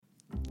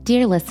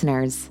Dear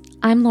listeners,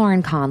 I'm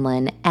Lauren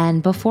Conlon,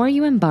 and before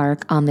you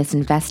embark on this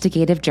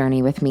investigative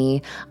journey with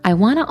me, I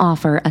want to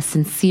offer a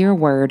sincere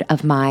word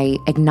of my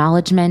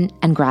acknowledgement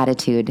and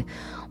gratitude.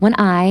 When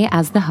I,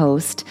 as the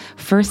host,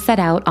 first set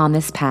out on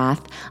this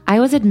path,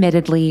 I was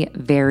admittedly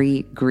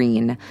very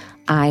green.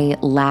 I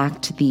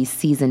lacked the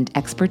seasoned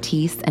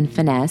expertise and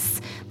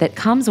finesse that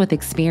comes with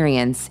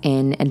experience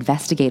in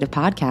investigative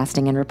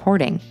podcasting and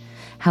reporting.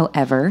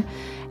 However,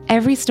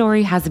 every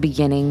story has a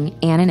beginning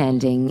and an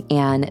ending,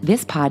 and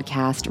this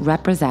podcast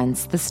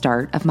represents the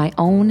start of my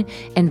own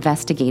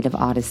investigative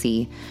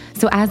odyssey.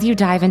 So as you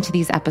dive into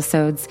these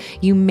episodes,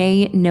 you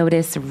may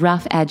notice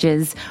rough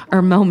edges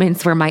or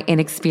moments where my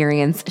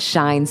inexperience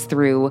shines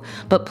through,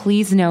 but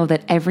please know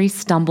that every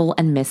stumble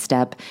and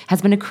misstep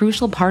has been a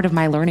crucial part of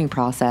my learning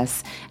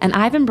process, and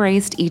I've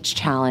embraced each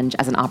challenge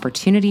as an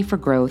opportunity for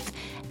growth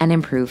and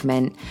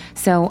improvement.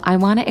 So I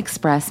want to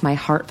express my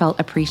heartfelt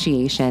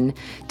appreciation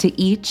to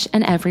each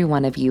and every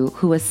one of you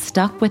who has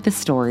stuck with the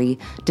story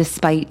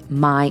despite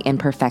my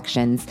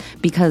imperfections,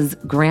 because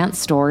Grant's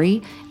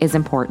story is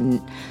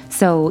important.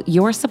 So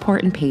your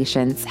support and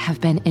patience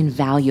have been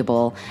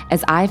invaluable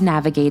as I've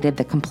navigated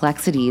the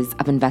complexities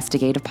of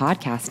investigative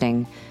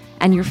podcasting.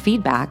 And your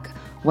feedback,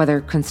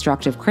 whether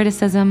constructive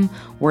criticism,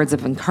 words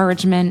of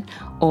encouragement,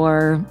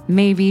 or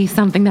maybe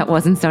something that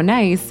wasn't so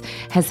nice,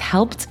 has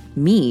helped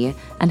me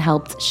and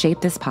helped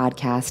shape this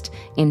podcast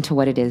into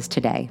what it is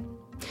today.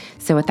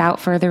 So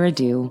without further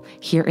ado,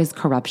 here is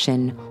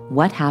Corruption: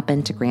 What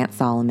Happened to Grant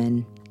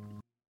Solomon?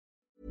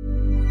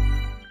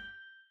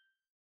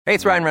 Hey,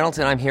 it's Ryan Reynolds,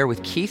 and I'm here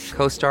with Keith,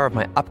 co-star of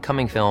my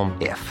upcoming film,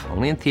 If,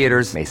 only in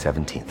theaters May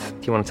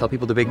 17th. Do you want to tell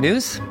people the big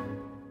news?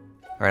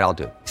 All right, I'll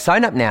do it.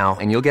 Sign up now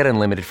and you'll get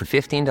unlimited for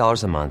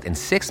 $15 a month and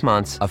 6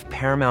 months of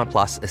Paramount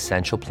Plus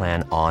Essential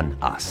Plan on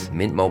us.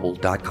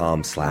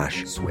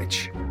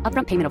 MintMobile.com/switch.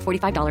 Upfront payment of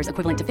 $45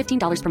 equivalent to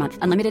 $15 per month.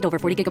 Unlimited over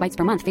 40 gigabytes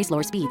per month. Face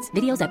lower speeds.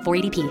 Videos at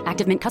 480p.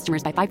 Active Mint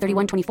customers by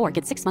 531.24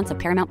 get 6 months of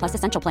Paramount Plus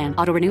Essential Plan.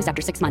 Auto renews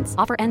after 6 months.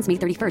 Offer ends May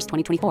 31st,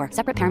 2024.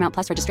 Separate Paramount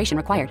Plus registration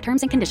required.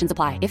 Terms and conditions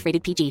apply if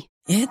rated PG.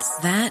 It's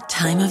that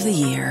time of the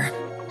year.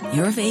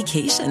 Your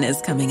vacation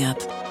is coming up.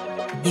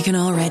 You can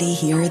already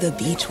hear the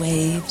beach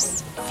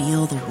waves,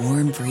 feel the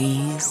warm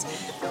breeze,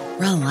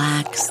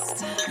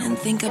 relax, and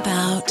think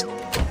about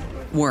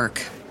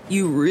work.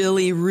 You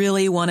really,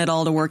 really want it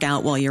all to work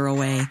out while you're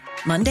away.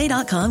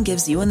 Monday.com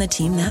gives you and the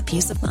team that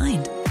peace of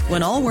mind.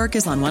 When all work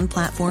is on one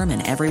platform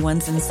and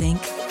everyone's in sync,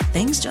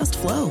 things just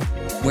flow.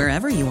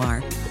 Wherever you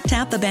are,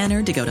 tap the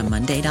banner to go to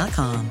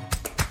Monday.com.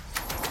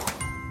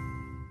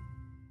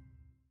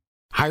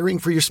 Hiring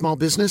for your small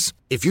business?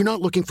 If you're not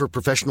looking for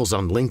professionals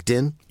on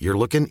LinkedIn, you're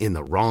looking in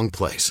the wrong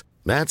place.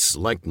 That's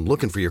like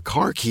looking for your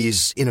car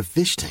keys in a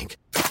fish tank.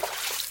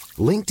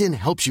 LinkedIn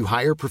helps you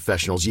hire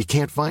professionals you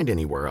can't find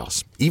anywhere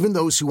else, even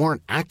those who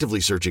aren't actively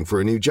searching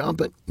for a new job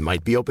but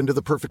might be open to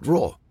the perfect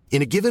role.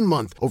 In a given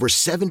month, over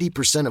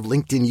 70% of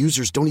LinkedIn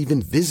users don't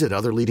even visit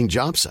other leading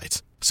job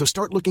sites. So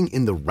start looking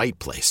in the right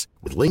place.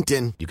 With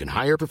LinkedIn, you can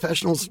hire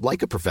professionals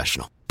like a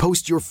professional.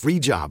 Post your free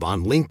job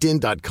on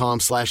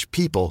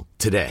linkedin.com/people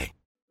today.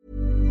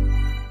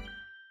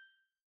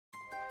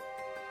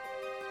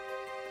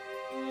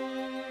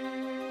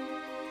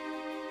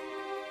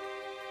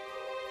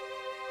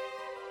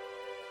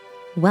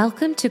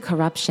 Welcome to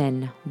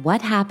Corruption: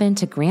 What Happened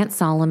to Grant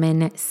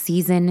Solomon,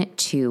 Season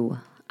 2.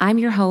 I'm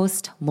your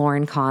host,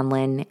 Lauren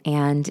Conlon,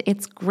 and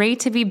it's great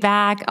to be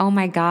back. Oh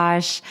my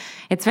gosh.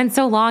 It's been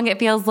so long. It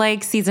feels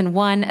like Season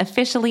 1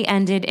 officially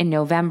ended in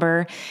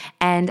November,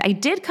 and I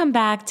did come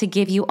back to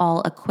give you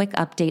all a quick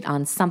update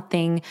on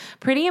something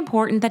pretty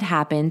important that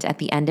happened at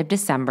the end of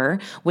December,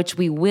 which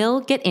we will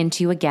get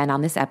into again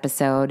on this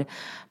episode.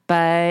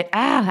 But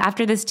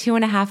after this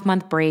 2.5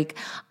 month break,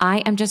 I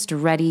am just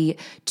ready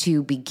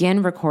to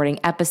begin recording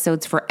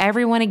episodes for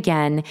everyone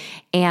again.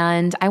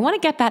 And I want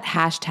to get that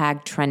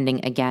hashtag trending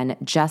again,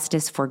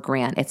 Justice for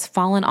Grant. It's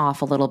fallen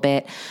off a little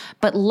bit,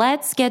 but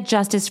let's get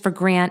justice for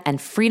Grant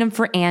and freedom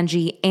for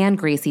Angie and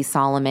Gracie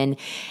Solomon,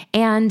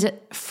 and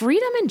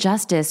freedom and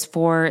justice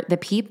for the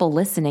people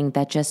listening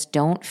that just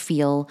don't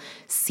feel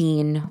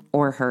seen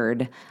or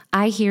heard.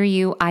 I hear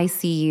you, I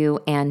see you,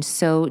 and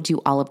so do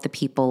all of the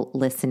people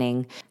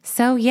listening.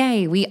 So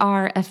yay, we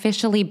are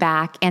officially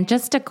back. And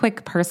just a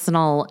quick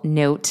personal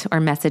note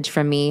or message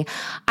from me.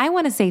 I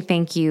want to say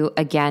thank you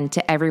again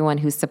to everyone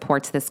who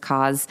supports this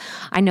cause.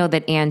 I know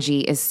that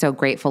Angie is so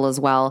grateful as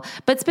well,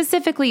 but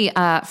specifically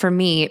for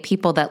me,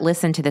 people that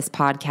listen to this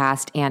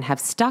podcast and have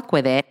stuck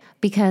with it,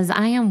 because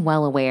I am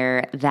well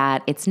aware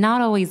that it's not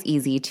always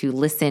easy to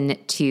listen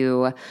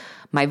to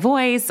my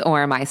voice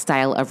or my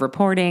style of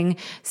reporting.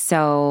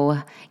 So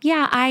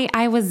yeah,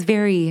 I was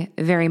very,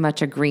 very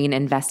much a green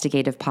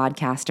investigative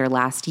podcaster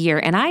last year,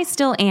 and I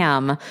still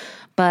am.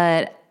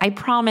 But I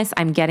promise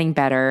I'm getting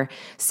better.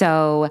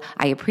 So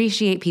I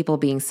appreciate people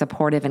being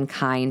supportive and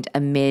kind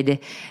amid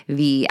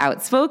the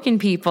outspoken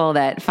people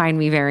that find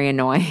me very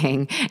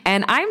annoying.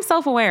 And I'm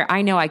self-aware.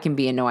 I know I can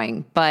be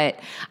annoying, but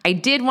I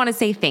did want to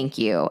say thank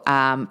you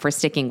for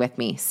sticking with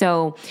me.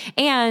 So,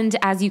 and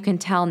as you can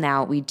tell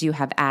now, we do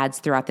have ads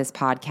throughout this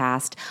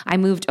podcast. I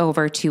moved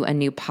over to a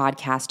new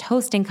podcast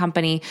hosting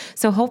company.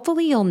 So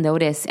hopefully you'll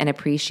notice and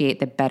appreciate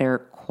the better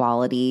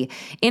quality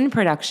in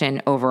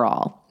production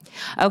overall.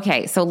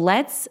 Okay, so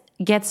let's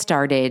get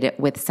started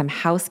with some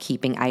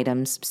housekeeping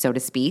items, so to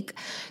speak.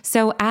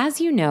 So as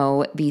you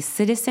know, the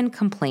citizen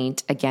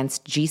complaint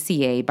against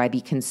GCA by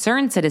the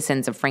concerned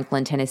citizens of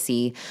Franklin,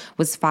 Tennessee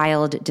was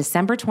filed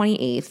December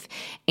 28th,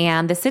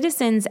 and the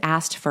citizens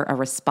asked for a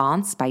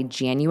response by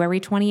January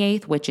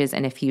 28th, which is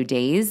in a few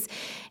days.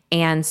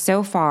 And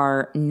so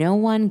far, no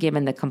one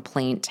given the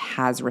complaint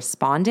has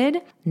responded.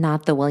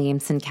 Not the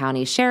Williamson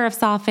County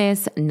Sheriff's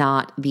Office,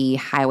 not the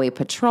Highway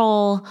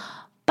Patrol.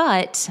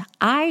 But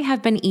I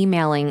have been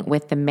emailing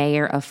with the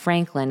mayor of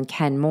Franklin,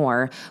 Ken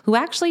Moore, who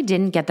actually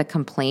didn't get the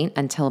complaint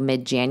until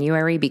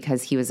mid-January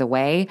because he was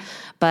away.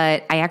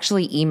 But I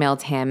actually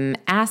emailed him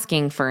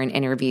asking for an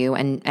interview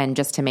and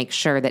just to make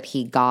sure that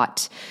he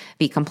got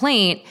the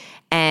complaint.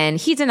 And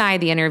he denied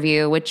the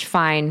interview, which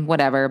fine,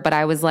 whatever. But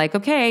I was like,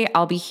 okay,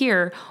 I'll be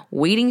here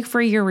waiting for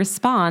your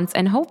response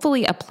and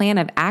hopefully a plan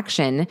of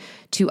action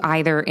to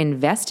either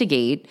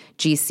investigate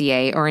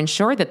GCA or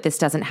ensure that this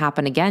doesn't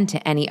happen again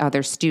to any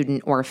other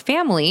student or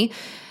family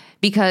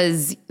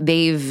because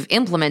they've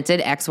implemented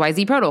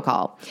XYZ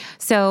protocol.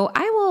 So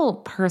I will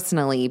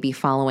personally be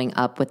following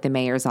up with the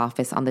mayor's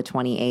office on the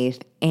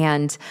 28th.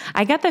 And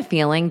I get the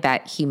feeling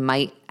that he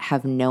might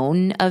have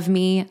known of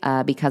me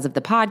because of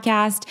the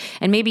podcast.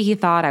 And maybe he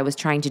thought I was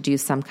trying to do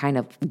some kind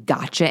of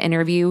gotcha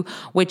interview,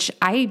 which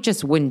I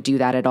just wouldn't do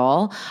that at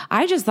all.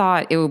 I just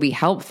thought it would be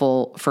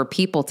helpful for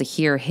people to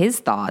hear his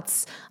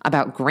thoughts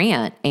about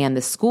Grant and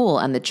the school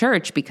and the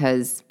church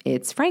because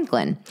it's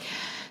Franklin.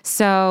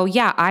 So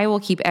yeah, I will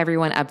keep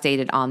everyone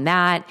updated on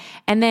that.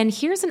 And then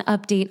here's an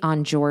update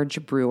on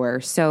George Brewer.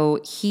 So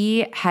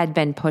he had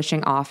been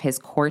pushing off his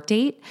court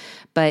date,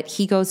 but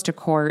he goes to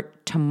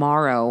court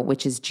tomorrow,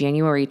 which is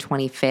January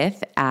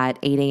 25th at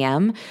 8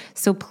 a.m.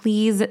 So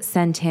please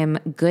send him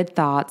good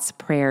thoughts,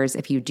 prayers,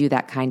 if you do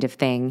that kind of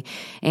thing.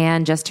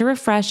 And just to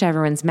refresh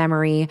everyone's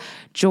memory,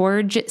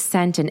 George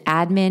sent an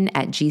admin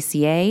at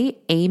GCA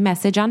a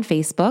message on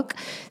Facebook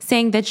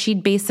saying that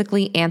she'd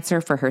basically answer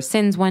for her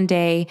sins one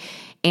day,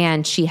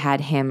 and she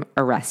had him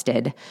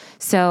arrested.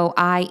 So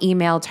I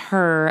emailed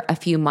her a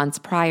few months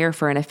prior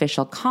for an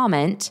official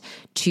comment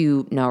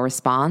to no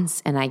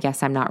response, and I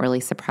guess I'm not really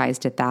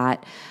surprised at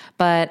that.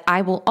 But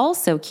I will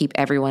also keep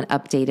everyone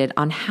updated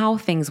on how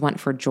things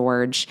went for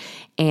George.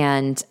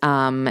 And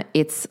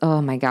it's,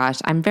 oh my gosh,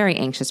 I'm very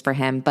anxious for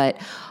him, but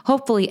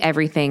hopefully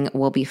everything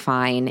will be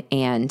fine.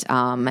 And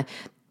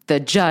the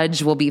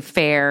judge will be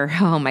fair.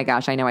 Oh my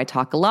gosh, I know I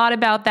talk a lot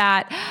about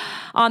that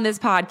on this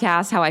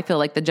podcast, how I feel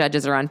like the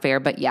judges are unfair.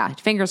 But yeah,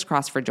 fingers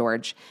crossed for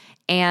George.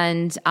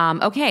 And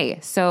okay,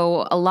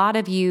 so a lot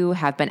of you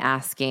have been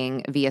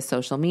asking via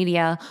social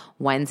media,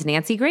 when's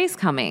Nancy Grace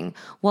coming?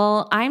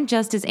 Well, I'm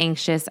just as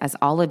anxious as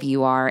all of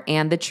you are,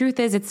 and the truth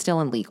is it's still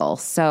illegal.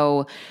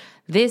 So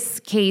this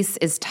case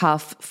is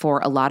tough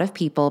for a lot of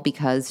people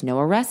because no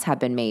arrests have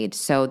been made.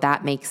 So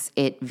that makes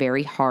it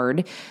very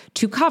hard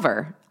to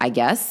cover, I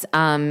guess.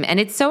 And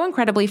it's so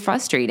incredibly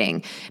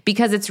frustrating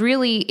because it's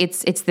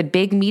the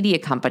big media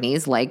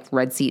companies like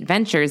Red Seat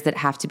Ventures that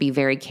have to be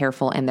very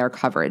careful in their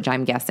coverage,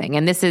 I'm guessing.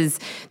 And this is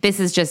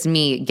just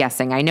me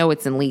guessing. I know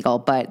it's illegal,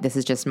 but this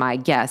is just my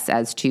guess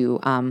as to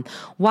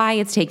why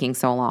it's taking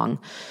so long.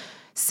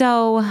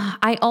 So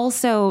I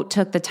also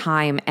took the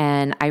time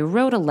and I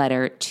wrote a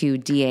letter to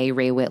DA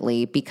Ray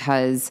Whitley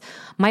because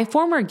my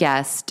former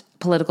guest,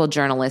 political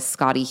journalist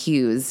Scotty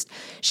Hughes,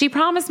 she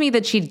promised me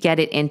that she'd get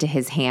it into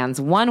his hands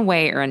one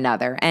way or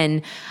another.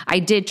 And I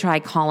did try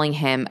calling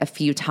him a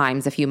few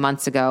times a few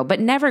months ago,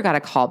 but never got a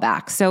call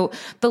back. So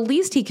the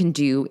least he can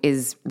do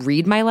is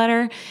read my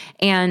letter.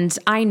 And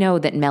I know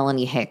that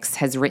Melanie Hicks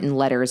has written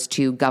letters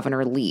to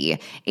Governor Lee,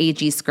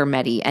 AG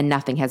Skermetti, and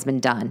nothing has been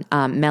done.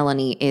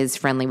 Melanie is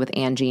friendly with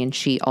Angie, and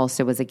she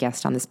also was a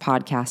guest on this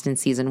podcast in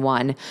season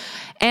 1.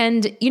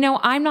 And,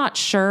 I'm not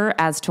sure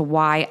as to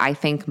why I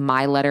think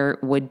my letter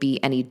would be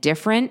any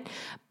different,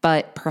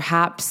 but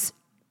perhaps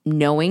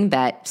knowing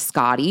that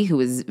Scotty, who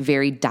is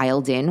very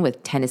dialed in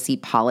with Tennessee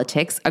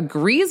politics,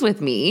 agrees with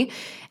me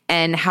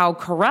and how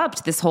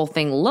corrupt this whole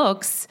thing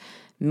looks,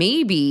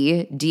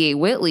 maybe DA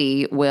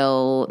Whitley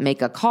will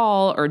make a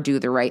call or do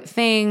the right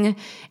thing.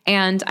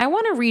 And I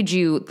want to read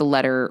you the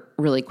letter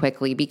really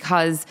quickly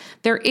because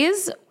there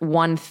is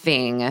one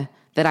thing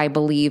that I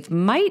believe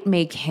might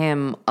make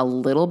him a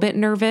little bit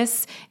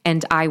nervous,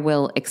 and I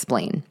will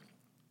explain.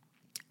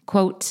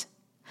 Quote,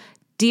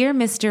 "Dear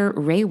Mr.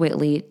 Ray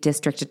Whitley,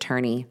 District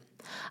Attorney,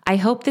 I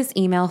hope this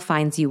email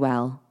finds you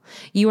well.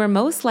 You are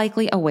most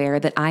likely aware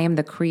that I am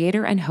the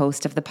creator and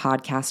host of the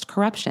podcast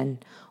Corruption,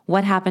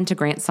 What Happened to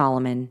Grant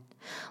Solomon.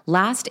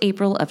 Last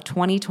April of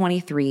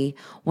 2023,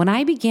 when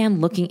I began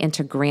looking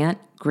into Grant,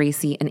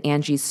 Gracie, and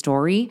Angie's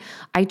story,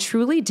 I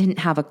truly didn't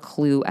have a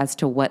clue as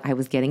to what I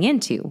was getting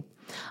into.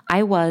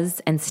 I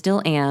was, and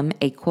still am,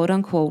 a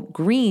quote-unquote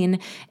green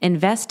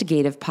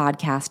investigative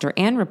podcaster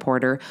and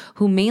reporter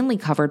who mainly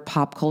covered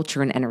pop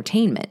culture and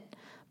entertainment.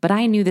 But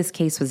I knew this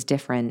case was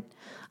different.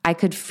 I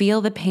could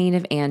feel the pain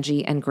of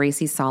Angie and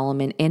Gracie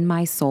Solomon in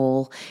my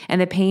soul, and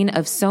the pain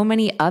of so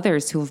many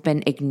others who have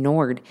been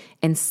ignored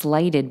and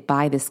slighted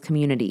by this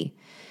community.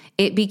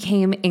 It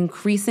became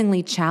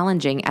increasingly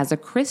challenging as a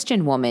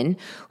Christian woman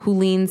who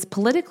leans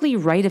politically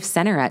right of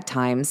center at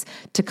times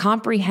to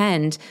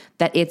comprehend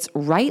that it's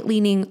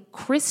right-leaning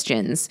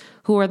Christians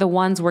who are the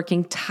ones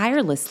working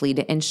tirelessly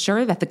to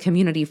ensure that the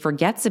community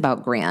forgets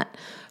about Grant,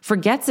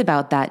 forgets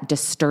about that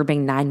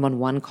disturbing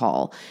 911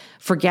 call,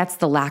 forgets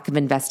the lack of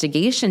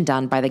investigation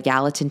done by the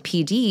Gallatin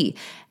PD,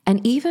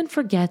 and even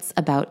forgets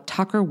about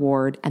Tucker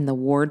Ward and the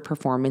Ward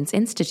Performance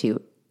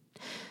Institute.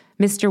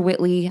 Mr.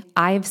 Whitley,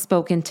 I have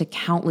spoken to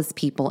countless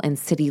people in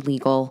city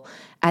legal,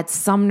 at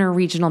Sumner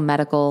Regional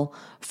Medical,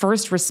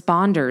 first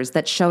responders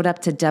that showed up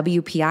to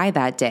WPI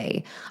that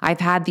day. I've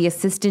had the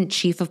Assistant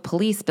Chief of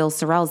Police, Bill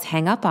Sorrells,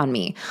 hang up on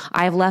me.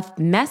 I've left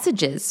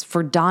messages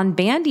for Don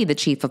Bandy, the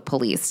Chief of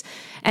Police,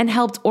 and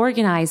helped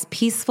organize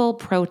peaceful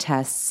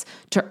protests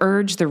to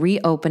urge the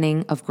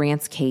reopening of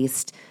Grant's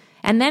case,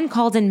 and then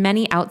called in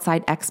many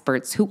outside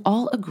experts who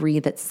all agree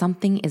that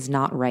something is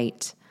not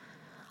right.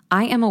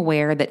 I am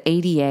aware that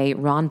ADA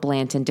Ron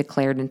Blanton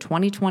declared in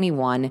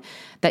 2021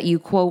 that you,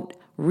 quote,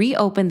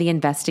 reopened the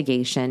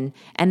investigation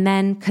and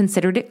then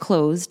considered it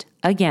closed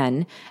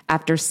again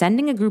after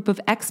sending a group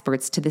of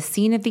experts to the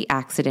scene of the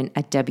accident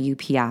at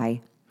WPI.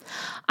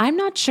 I'm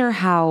not sure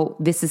how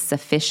this is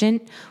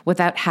sufficient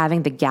without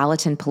having the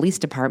Gallatin Police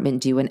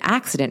Department do an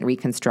accident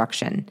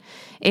reconstruction.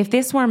 If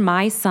this were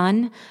my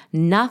son,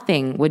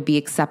 nothing would be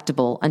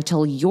acceptable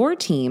until your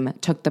team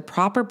took the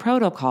proper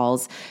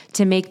protocols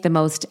to make the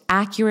most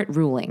accurate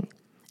ruling,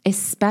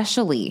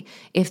 especially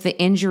if the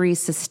injuries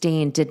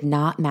sustained did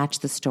not match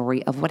the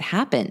story of what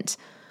happened.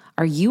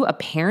 Are you a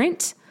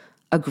parent?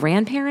 A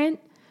grandparent?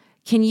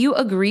 Can you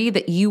agree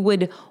that you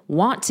would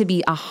want to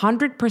be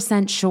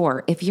 100%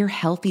 sure if your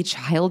healthy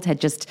child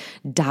had just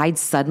died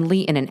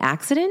suddenly in an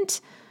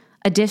accident?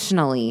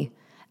 Additionally,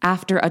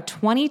 after a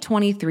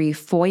 2023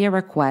 FOIA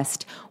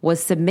request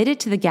was submitted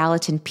to the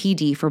Gallatin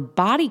PD for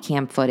body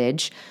cam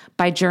footage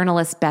by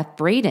journalist Beth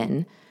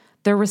Braden,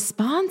 the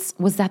response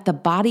was that the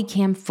body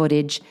cam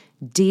footage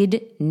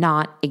did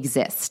not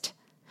exist.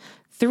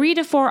 3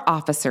 to 4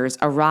 officers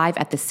arrive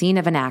at the scene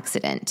of an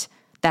accident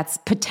that's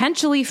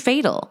potentially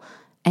fatal,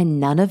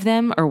 and none of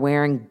them are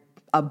wearing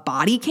a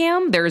body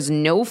cam? There's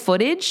no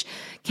footage?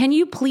 Can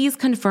you please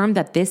confirm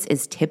that this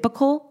is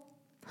typical?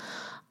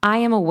 I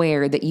am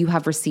aware that you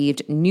have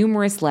received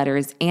numerous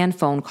letters and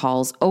phone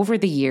calls over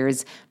the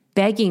years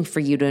begging for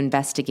you to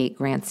investigate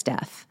Grant's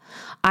death.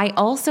 I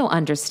also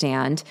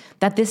understand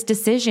that this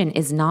decision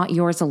is not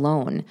yours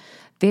alone.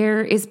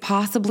 There is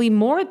possibly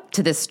more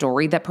to this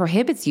story that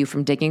prohibits you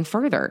from digging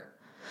further.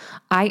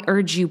 I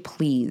urge you,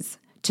 please,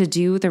 to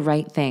do the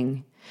right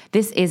thing.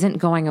 This isn't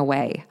going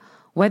away.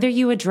 Whether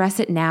you address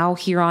it now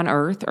here on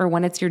earth or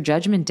when it's your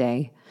judgment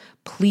day,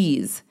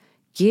 please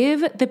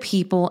give the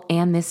people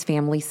and this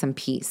family some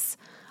peace.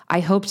 I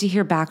hope to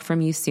hear back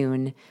from you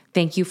soon.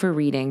 Thank you for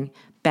reading.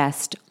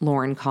 Best,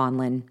 Lauren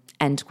Conlon.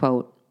 End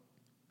quote.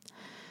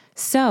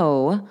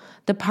 So,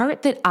 the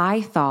part that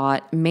I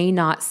thought may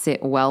not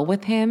sit well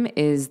with him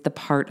is the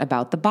part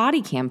about the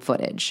body cam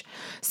footage.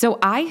 So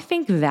I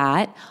think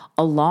that,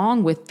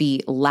 along with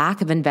the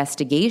lack of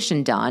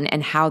investigation done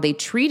and how they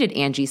treated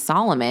Angie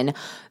Solomon,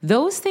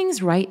 those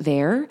things right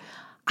there,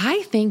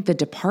 I think the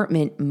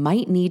department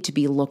might need to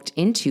be looked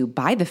into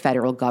by the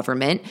federal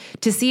government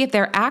to see if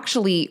they're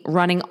actually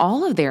running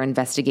all of their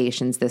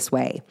investigations this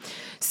way.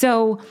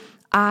 So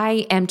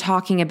I am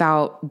talking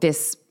about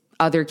this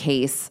other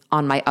case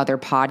on my other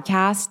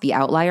podcast, the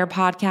Outlier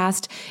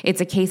podcast.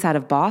 It's a case out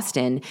of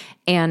Boston.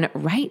 And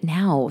right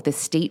now, the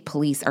state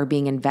police are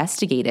being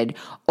investigated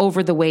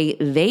over the way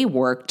they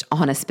worked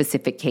on a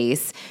specific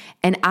case.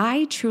 And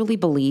I truly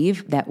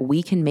believe that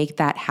we can make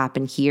that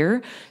happen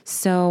here.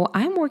 So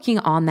I'm working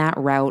on that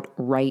route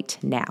right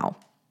now.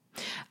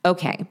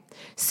 Okay,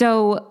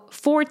 so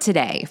for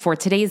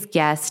today's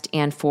guest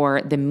and for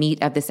the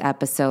meat of this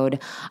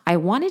episode, I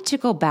wanted to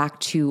go back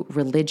to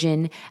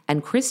religion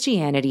and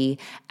Christianity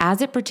as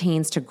it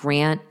pertains to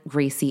Grant,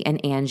 Gracie,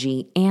 and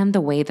Angie and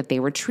the way that they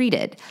were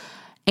treated.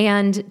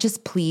 And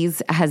just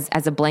please,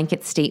 as a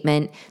blanket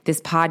statement, this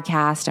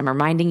podcast, I'm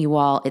reminding you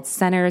all, it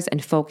centers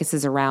and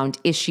focuses around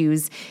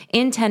issues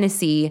in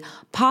Tennessee,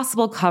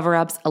 possible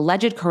cover-ups,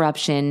 alleged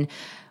corruption,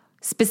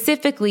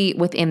 specifically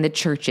within the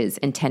churches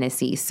in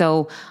Tennessee.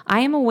 So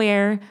I am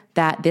aware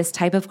that this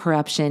type of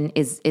corruption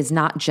is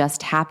not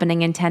just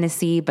happening in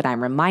Tennessee, but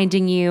I'm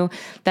reminding you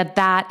that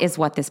that is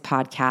what this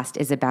podcast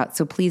is about.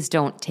 So please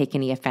don't take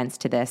any offense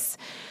to this.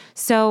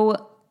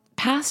 So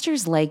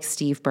pastors like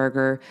Steve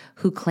Berger,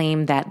 who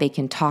claim that they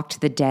can talk to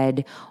the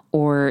dead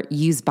or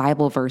use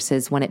Bible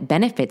verses when it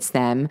benefits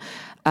them,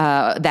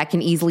 that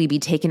can easily be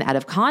taken out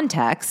of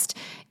context,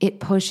 it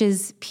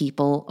pushes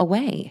people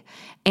away.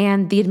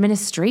 And the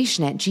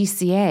administration at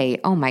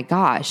GCA, oh my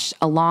gosh,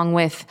 along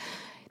with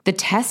the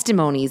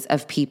testimonies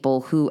of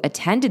people who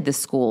attended the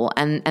school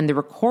and the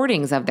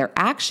recordings of their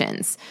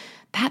actions,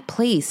 that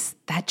place,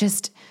 that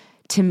just,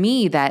 to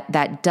me,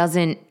 that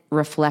doesn't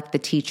reflect the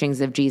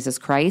teachings of Jesus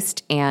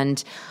Christ.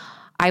 And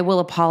I will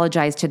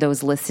apologize to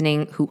those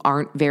listening who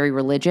aren't very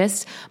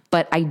religious,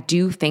 but I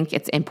do think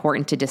it's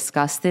important to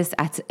discuss this.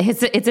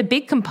 It's a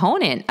big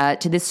component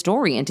to this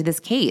story and to this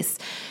case.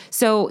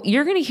 So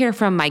you're going to hear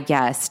from my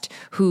guest,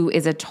 who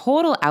is a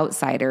total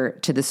outsider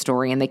to the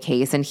story and the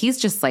case. And he's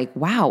just like,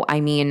 wow, I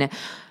mean,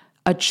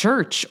 a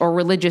church or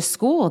religious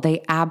school,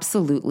 they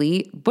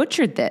absolutely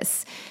butchered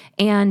this.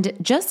 And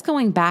just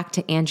going back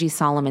to Angie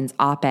Solomon's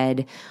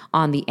op-ed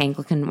on the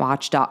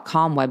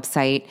AnglicanWatch.com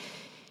website,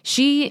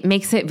 she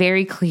makes it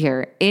very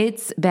clear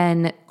it's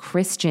been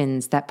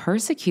Christians that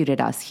persecuted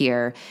us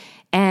here.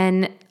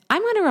 And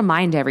I'm going to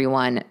remind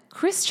everyone,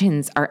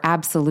 Christians are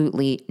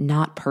absolutely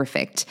not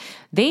perfect.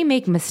 They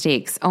make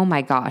mistakes, oh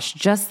my gosh,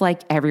 just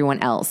like everyone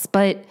else.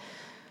 But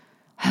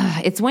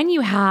it's when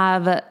you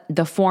have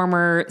the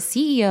former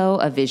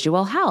CEO of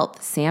Visual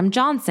Health, Sam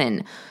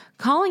Johnson,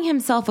 calling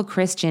himself a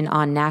Christian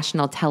on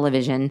national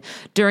television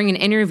during an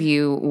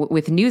interview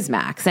with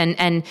Newsmax.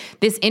 And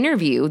this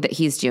interview that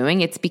he's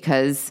doing, it's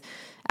because,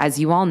 as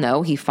you all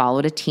know, he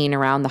followed a teen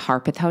around the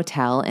Harpeth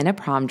Hotel in a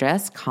prom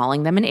dress,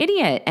 calling them an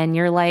idiot. And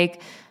you're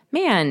like,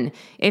 man,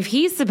 if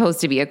he's supposed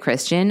to be a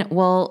Christian,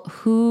 well,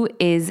 who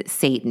is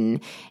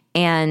Satan?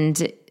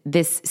 And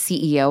this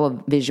CEO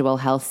of Visual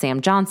Health,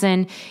 Sam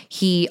Johnson,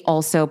 he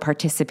also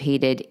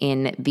participated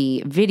in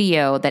the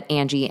video that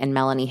Angie and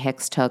Melanie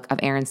Hicks took of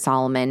Aaron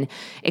Solomon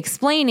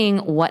explaining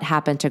what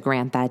happened to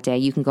Grant that day.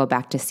 You can go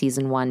back to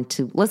season 1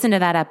 to listen to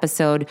that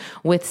episode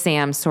with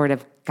Sam sort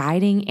of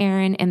guiding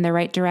Aaron in the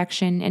right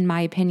direction, in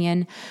my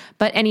opinion.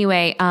 But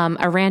anyway,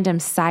 a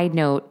random side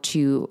note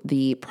to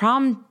the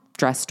prom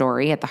dress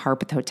story at the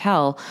Harpeth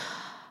Hotel.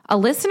 A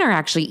listener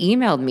actually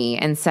emailed me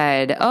and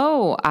said,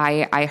 oh,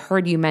 I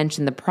heard you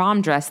mention the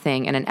prom dress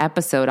thing in an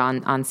episode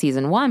on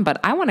season 1, but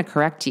I want to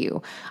correct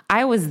you.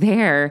 I was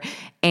there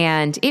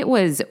and it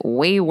was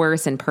way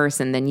worse in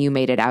person than you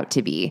made it out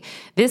to be.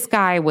 This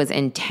guy was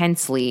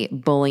intensely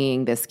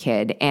bullying this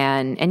kid.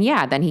 And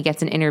yeah, then he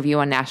gets an interview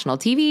on national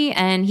TV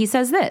and he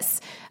says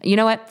this. You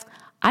know what?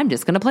 I'm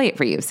just going to play it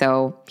for you.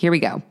 So here we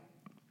go.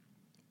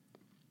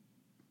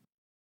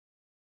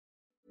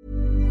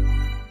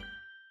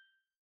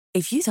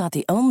 If you thought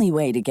the only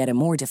way to get a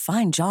more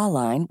defined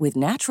jawline with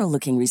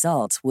natural-looking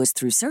results was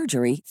through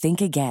surgery,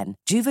 think again.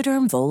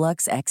 Juvederm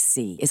Volux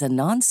XC is a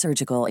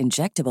non-surgical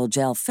injectable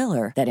gel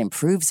filler that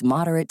improves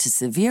moderate to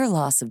severe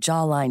loss of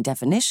jawline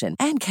definition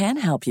and can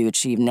help you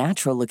achieve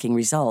natural-looking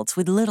results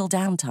with little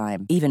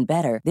downtime. Even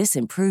better, this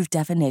improved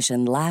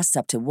definition lasts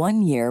up to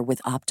 1 year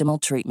with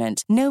optimal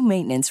treatment. No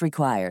maintenance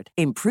required.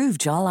 Improve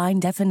jawline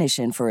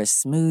definition for a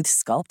smooth,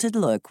 sculpted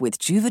look with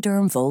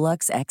Juvederm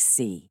Volux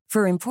XC.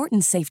 For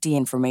important safety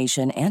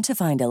information and to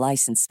find a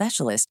licensed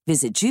specialist,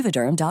 visit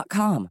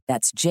Juvederm.com.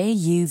 That's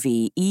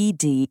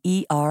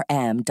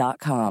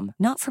Juvederm.com.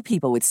 Not for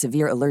people with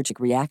severe allergic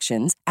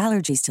reactions,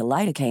 allergies to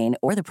lidocaine,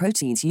 or the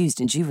proteins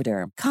used in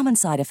Juvederm. Common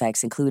side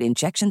effects include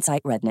injection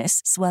site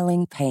redness,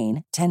 swelling,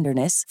 pain,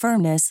 tenderness,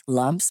 firmness,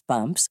 lumps,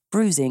 bumps,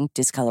 bruising,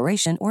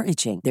 discoloration, or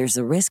itching. There's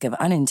a risk of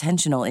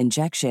unintentional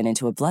injection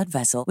into a blood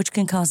vessel, which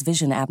can cause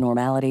vision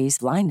abnormalities,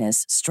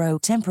 blindness,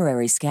 stroke,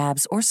 temporary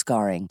scabs, or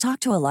scarring.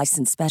 Talk to a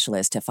licensed specialist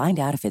to find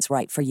out if it's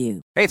right for you.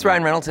 Hey, it's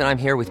Ryan Reynolds, and I'm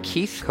here with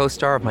Keith,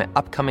 co-star of my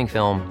upcoming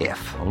film,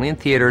 If, only in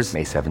theaters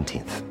May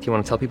 17th. Do you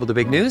want to tell people the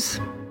big news?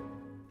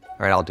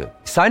 All right, I'll do it.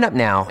 Sign up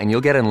now and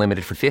you'll get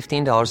unlimited for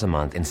 $15 a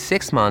month and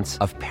 6 months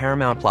of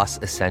Paramount Plus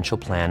Essential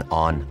Plan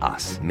on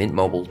us.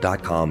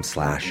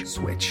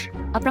 MintMobile.com/switch.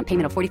 Upfront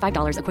payment of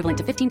 $45 equivalent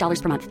to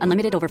 $15 per month.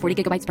 Unlimited over 40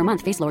 gigabytes per month.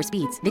 Face lower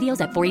speeds.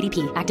 Videos at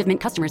 480p. Active Mint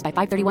customers by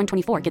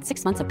 531.24 get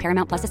 6 months of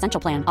Paramount Plus Essential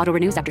Plan. Auto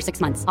renews after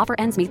 6 months. Offer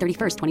ends May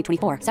 31st,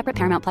 2024. Separate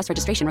Paramount Plus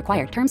registration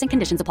required. Terms and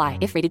conditions apply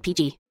if rated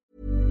PG.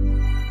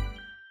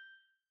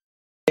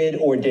 Did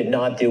or did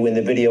not do in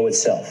the video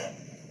itself?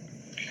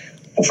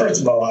 Well,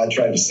 first of all, I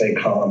tried to stay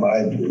calm.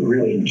 I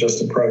really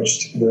just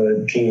approached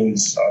the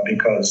teens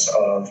because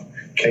of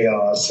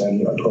chaos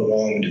and a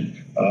prolonged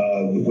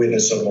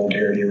witness of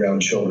vulgarity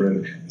around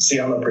children. See,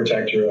 I'm a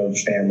protector of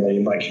family,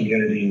 my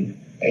community,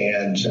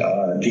 and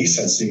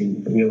decency.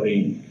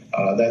 Really,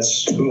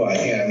 that's who I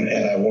am,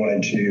 and I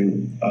wanted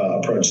to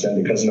approach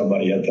them because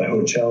nobody at the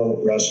hotel,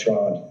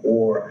 restaurant,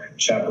 or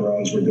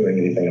chaperones were doing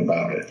anything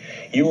about it.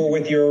 You were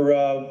with your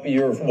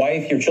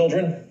wife, your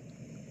children?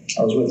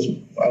 I was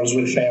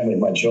with family,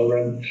 my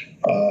children.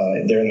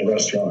 They're in the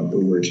restaurant.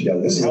 We were together.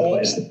 This is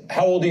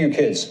how old are your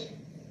kids?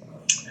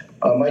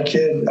 My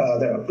kid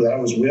that I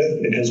was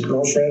with and his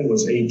girlfriend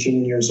was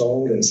 18 years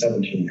old and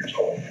 17 years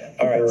old.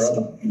 All right. There are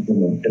other people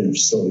in the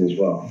facility as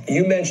well.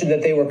 You mentioned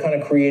that they were kind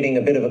of creating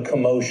a bit of a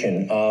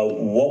commotion.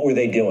 What were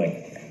they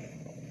doing?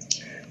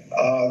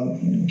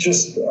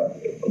 Just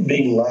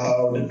being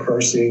loud,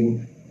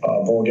 cursing,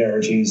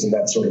 vulgarities, and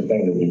that sort of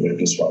thing that we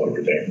witnessed while we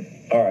were there.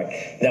 All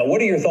right. Now,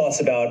 what are your thoughts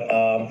about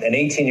an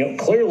 18-year-old?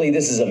 Clearly,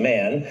 this is a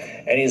man,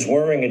 and he's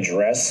wearing a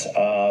dress.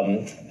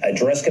 A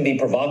dress can be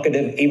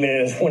provocative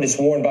even when it's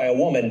worn by a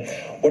woman.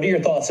 What are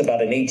your thoughts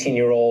about an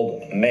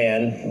 18-year-old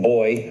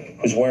boy,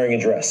 who's wearing a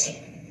dress?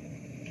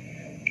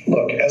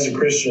 Look, as a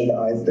Christian,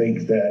 I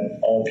think that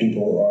all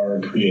people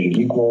are created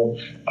equal.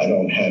 I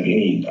don't have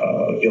any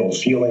ill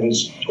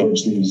feelings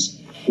towards these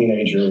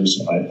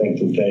teenagers. I think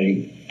that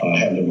they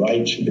have the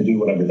right to do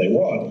whatever they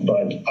want,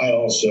 but I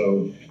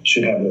also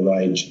should have the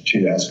right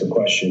to ask a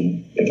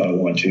question if I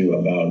want to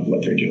about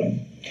what they're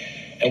doing.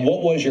 And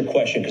what was your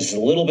question? Because it's a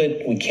little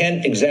bit, we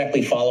can't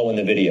exactly follow in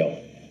the video.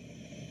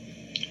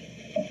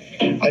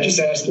 I just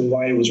asked him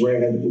why he was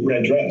wearing a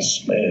red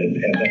dress,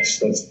 and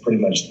that's pretty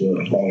much the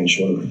long and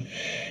short of it.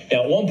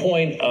 Now, at one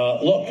point,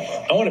 look,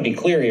 I want to be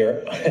clear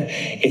here.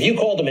 If you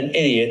called him an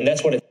idiot, and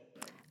that's what it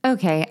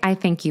Okay, I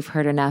think you've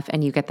heard enough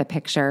and you get the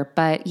picture.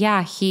 But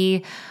yeah,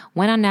 he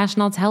went on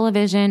national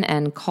television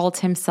and called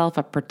himself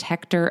a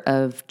protector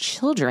of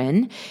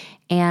children.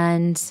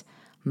 And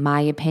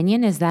my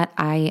opinion is that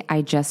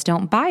I just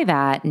don't buy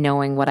that,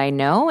 knowing what I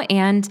know.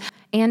 And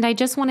I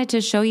just wanted to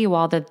show you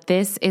all that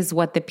this is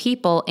what the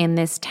people in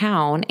this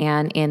town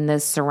and in the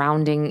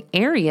surrounding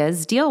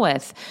areas deal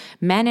with.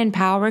 Men in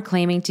power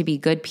claiming to be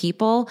good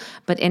people,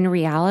 but in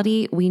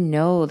reality, we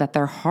know that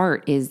their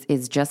heart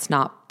is just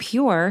not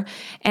pure.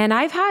 And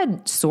I've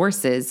had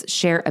sources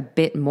share a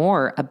bit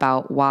more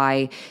about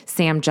why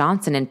Sam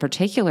Johnson in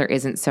particular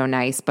isn't so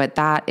nice, but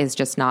that is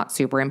just not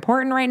super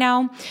important right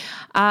now.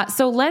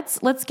 So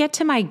let's get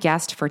to my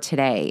guest for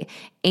today,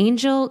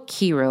 Angel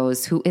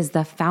Quiroz, who is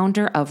the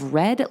founder of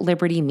Red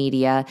Liberty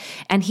Media,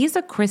 and he's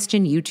a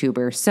Christian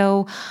YouTuber.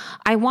 So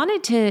I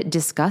wanted to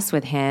discuss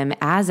with him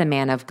as a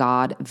man of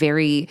God,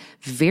 very,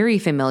 very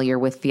familiar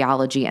with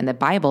theology and the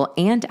Bible,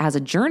 and as a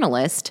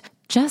journalist,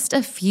 just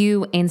a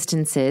few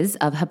instances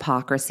of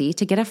hypocrisy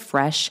to get a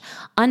fresh,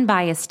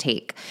 unbiased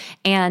take.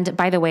 And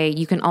by the way,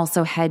 you can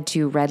also head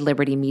to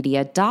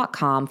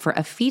redlibertymedia.com for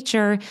a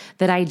feature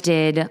that I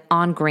did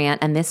on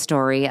Grant and this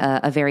story,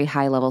 a very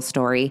high-level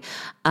story,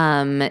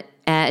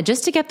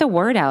 just to get the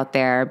word out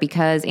there,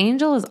 because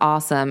Angel is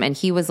awesome. And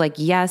he was like,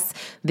 yes,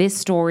 this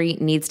story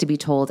needs to be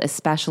told,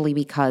 especially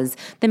because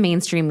the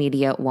mainstream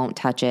media won't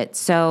touch it.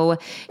 So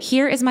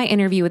here is my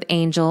interview with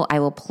Angel. I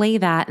will play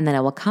that and then I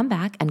will come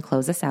back and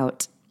close us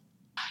out.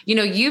 You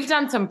know, you've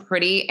done some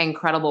pretty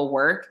incredible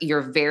work.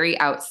 You're very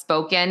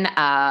outspoken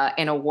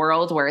in a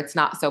world where it's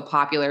not so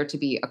popular to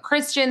be a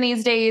Christian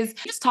these days.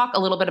 Just talk a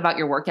little bit about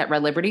your work at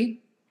Red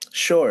Liberty.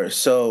 Sure.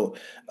 So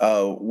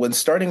when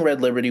starting Red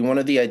Liberty, one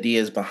of the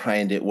ideas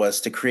behind it was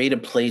to create a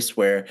place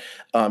where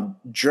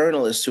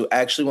journalists who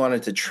actually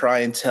wanted to try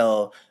and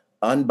tell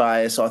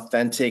unbiased,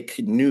 authentic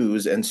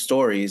news and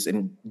stories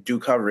and do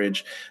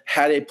coverage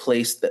had a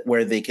place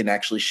where they can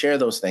actually share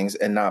those things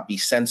and not be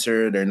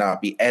censored or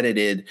not be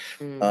edited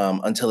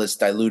until it's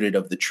diluted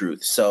of the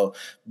truth. So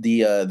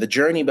the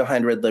journey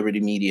behind Red Liberty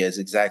Media is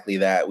exactly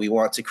that. We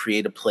want to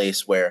create a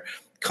place where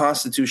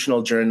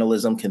constitutional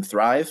journalism can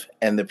thrive,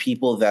 and the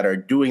people that are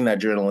doing that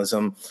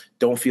journalism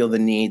don't feel the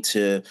need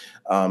to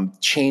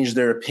change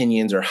their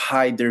opinions or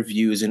hide their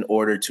views in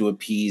order to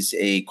appease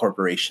a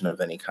corporation of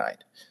any kind.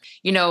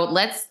 You know,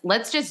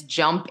 let's just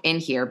jump in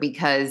here,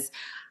 because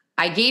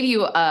I gave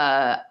you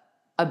a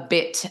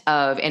bit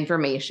of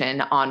information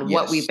on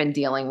what we've been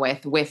dealing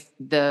with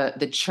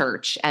the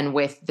church and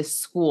with the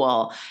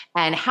school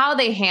and how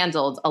they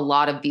handled a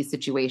lot of these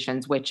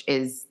situations, which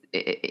is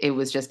it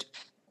was just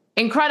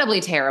incredibly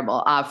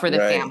terrible for the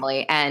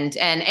family. And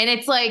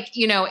it's like,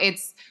 you know,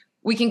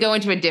 we can go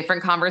into a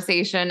different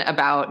conversation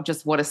about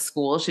just what a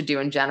school should do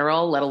in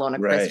general, let alone a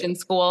Christian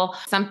school.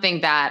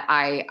 Something that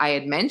I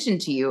had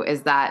mentioned to you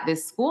is that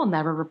this school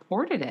never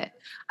reported it.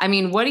 I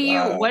mean, what do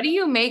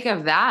you make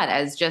of that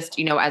as just,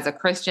 you know, as a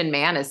Christian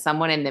man, as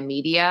someone in the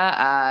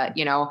media,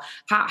 you know,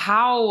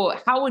 how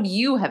would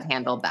you have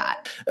handled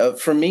that?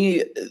 For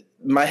me,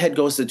 my head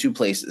goes to two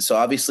places. So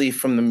obviously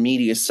from the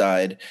media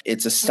side,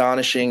 it's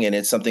astonishing and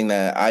it's something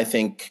that I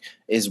think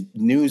is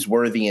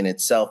newsworthy in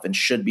itself and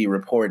should be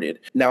reported.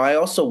 Now, I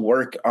also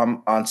work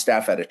on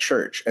staff at a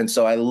church. And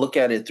so I look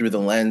at it through the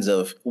lens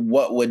of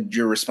what would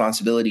your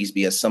responsibilities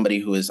be as somebody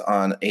who is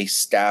on a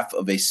staff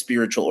of a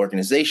spiritual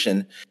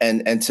organization.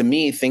 And to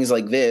me, things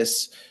like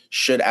this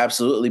should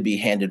absolutely be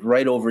handed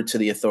right over to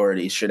the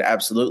authorities, should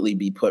absolutely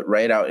be put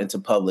right out into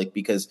public,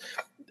 because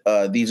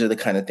these are the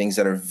kind of things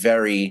that are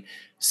very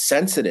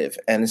sensitive.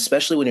 And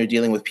especially when you're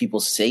dealing with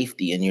people's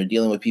safety and you're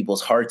dealing with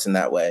people's hearts in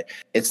that way,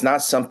 it's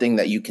not something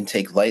that you can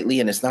take lightly,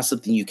 and it's not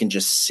something you can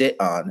just sit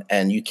on,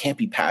 and you can't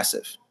be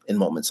passive. in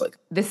moments like that.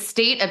 The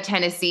state of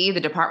Tennessee, the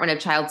Department of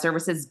Child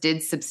Services,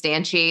 did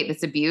substantiate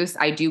this abuse.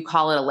 I do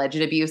call it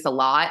alleged abuse a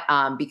lot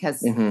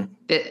because,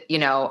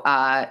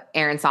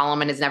 Aaron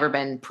Solomon has never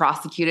been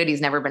prosecuted.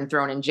 He's never been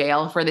thrown in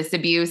jail for this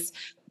abuse.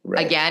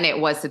 Right. Again,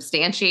 it was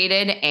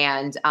substantiated.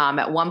 And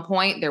at one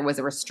point there was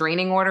a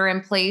restraining order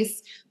in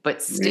place,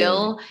 but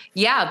still,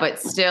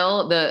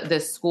 the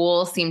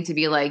school seemed to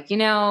be like,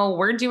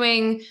 we're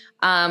doing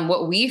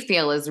what we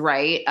feel is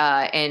right.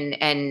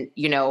 And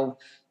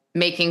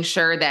making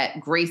sure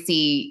that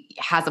Gracie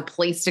has a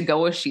place to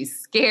go if she's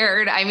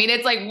scared. I mean,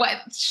 it's like, what?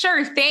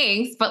 Sure,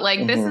 thanks. But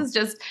like,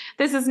 this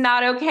is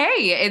not okay.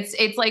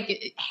 It's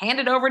like, hand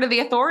it over to the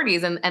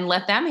authorities and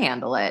let them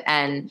handle it.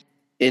 And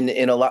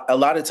in a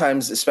lot of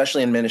times,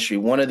 especially in ministry,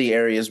 one of the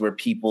areas where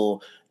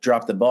people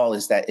drop the ball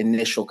is that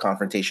initial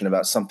confrontation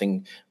about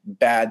something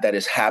bad that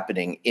is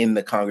happening in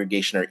the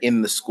congregation or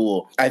in the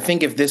school. I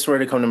think if this were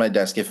to come to my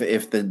desk, if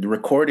the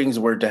recordings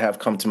were to have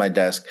come to my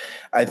desk,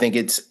 I think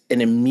it's an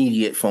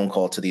immediate phone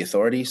call to the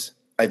authorities.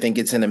 I think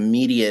it's an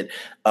immediate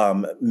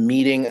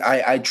meeting.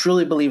 I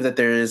truly believe that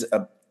there is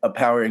a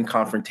power in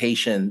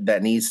confrontation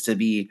that needs to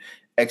be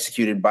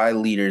executed by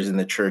leaders in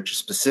the church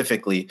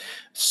specifically.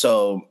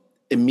 So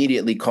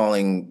immediately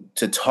calling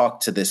to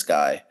talk to this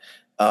guy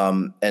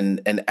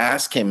and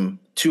ask him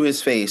to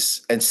his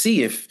face and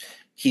see if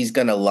he's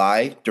going to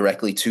lie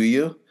directly to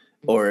you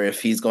or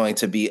if he's going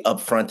to be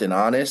upfront and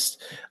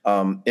honest,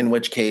 in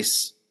which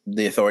case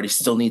the authorities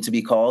still need to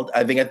be called.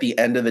 I think at the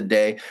end of the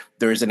day,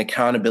 there is an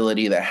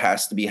accountability that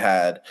has to be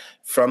had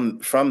from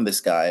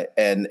this guy,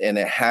 and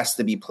it has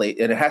to be played,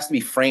 and it has to be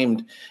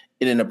framed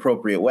in an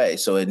appropriate way.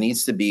 So it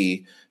needs to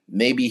be,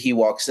 maybe he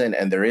walks in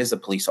and there is a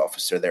police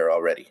officer there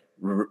already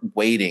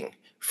waiting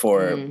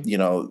for,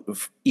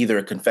 either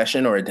a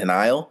confession or a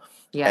denial.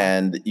 Yeah.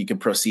 And you can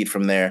proceed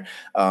from there.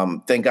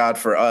 Thank God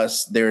for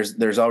us.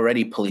 There's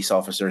already police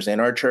officers in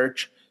our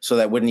church, so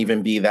that wouldn't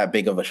even be that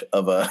big of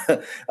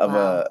a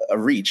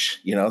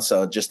reach,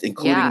 So just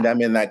including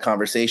them in that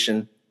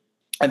conversation.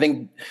 I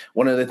think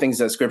one of the things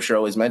that Scripture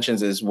always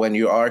mentions is when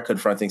you are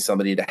confronting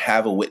somebody, to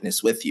have a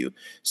witness with you.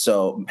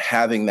 So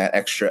having that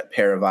extra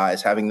pair of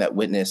eyes, having that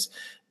witness,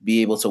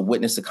 be able to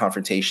witness the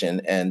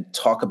confrontation and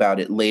talk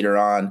about it later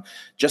on,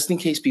 just in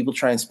case people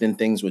try and spin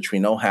things, which we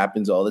know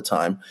happens all the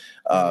time.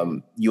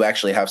 You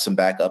actually have some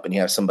backup and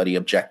you have somebody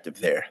objective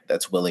there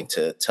that's willing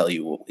to tell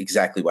you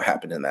exactly what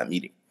happened in that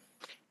meeting.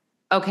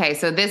 Okay,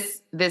 so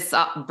this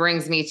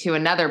brings me to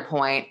another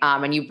point,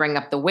 and you bring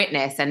up the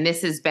witness, and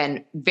this has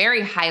been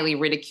very highly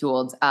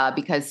ridiculed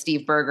because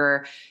Steve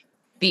Berger,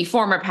 the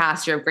former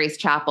pastor of Grace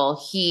Chapel,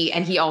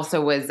 he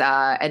also was,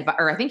 I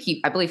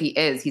believe he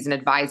is. He's an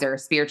advisor,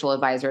 spiritual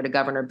advisor to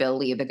Governor Bill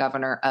Lee, the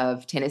governor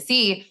of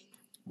Tennessee.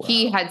 Wow.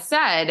 He had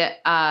said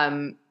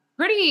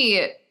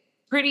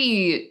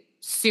pretty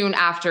soon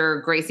after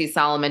Gracie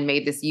Solomon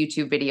made this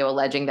YouTube video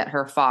alleging that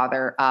her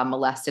father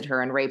molested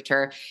her and raped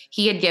her,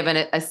 he had given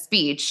a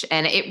speech,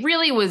 and it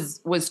really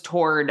was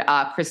toward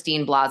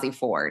Christine Blasey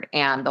Ford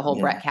and the whole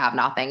Brett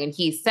Kavanaugh thing. And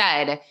he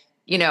said,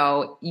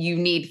 you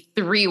need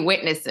 3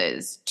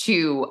 witnesses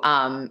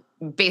to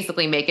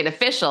basically make it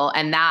official.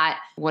 And that,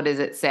 what does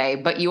it say?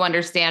 But you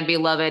understand,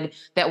 beloved,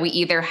 that we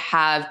either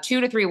have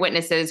 2 to 3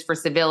 witnesses for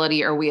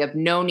civility, or we have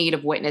no need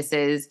of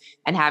witnesses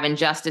and have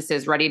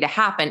injustices ready to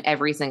happen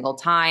every single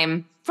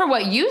time. For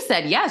what you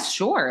said, yes,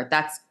 sure,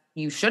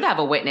 you should have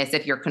a witness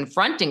if you're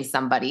confronting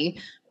somebody.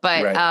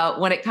 But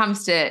when it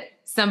comes to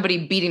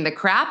somebody beating the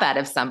crap out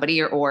of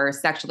somebody or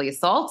sexually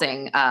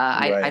assaulting,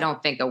 I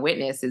don't think a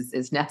witness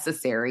is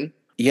necessary.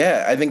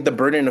 Yeah, I think the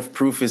burden of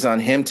proof is on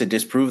him to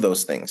disprove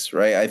those things,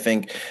 right? I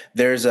think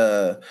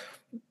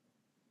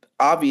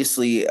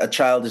obviously a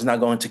child is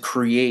not going to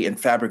create and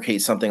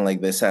fabricate something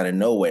like this out of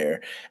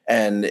nowhere.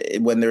 And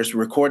when there's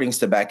recordings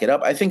to back it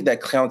up, I think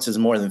that counts as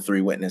more than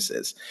 3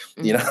 witnesses.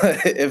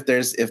 Mm-hmm.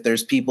 If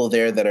there's people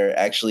there that are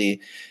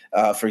actually,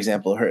 for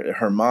example,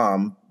 her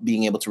mom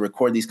being able to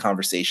record these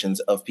conversations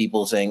of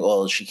people saying,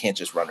 "Oh, she can't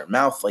just run her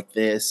mouth like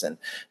this," and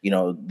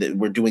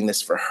we're doing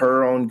this for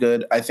her own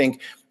good. I think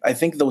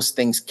those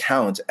things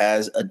count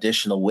as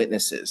additional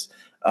witnesses.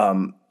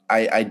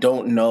 I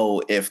don't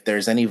know if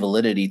there's any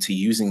validity to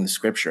using the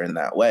Scripture in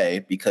that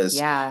way, because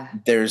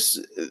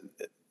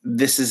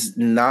this is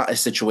not a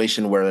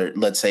situation where,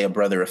 let's say, a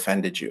brother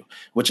offended you,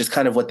 which is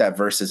kind of what that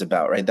verse is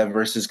about, right? That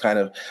verse is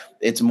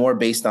it's more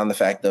based on the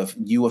fact of,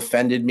 you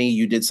offended me,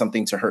 you did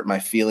something to hurt my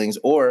feelings,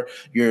 or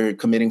you're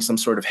committing some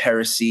sort of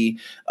heresy.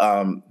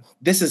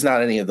 This is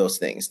not any of those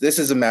things. This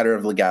is a matter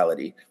of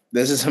legality.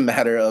 This is a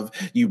matter of,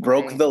 you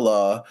broke the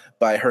law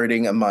by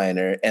hurting a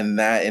minor, and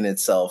that in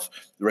itself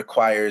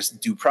requires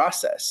due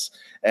process.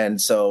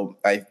 And so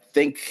I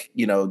think,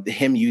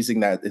 him using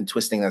that and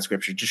twisting that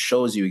Scripture just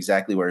shows you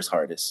exactly where his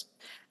heart is.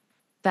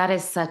 That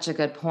is such a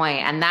good point.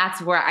 And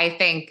that's where I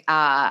think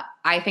a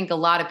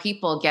lot of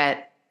people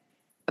get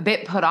a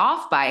bit put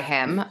off by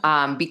him,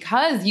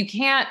 because you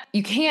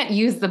can't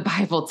use the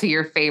Bible to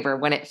your favor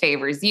when it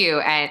favors you.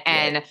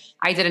 And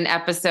I did an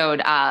episode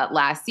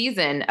last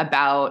season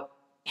about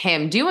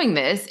him doing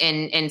this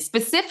and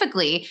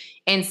specifically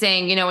in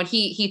saying, and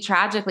he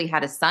tragically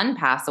had a son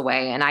pass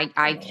away. And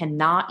I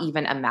cannot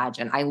even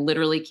imagine. I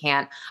literally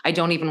can't. I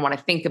don't even want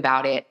to think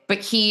about it. But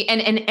he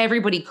and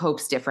everybody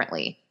copes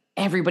differently.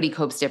 Everybody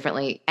copes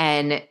differently.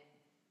 And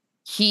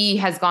he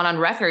has gone on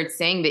record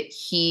saying that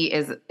he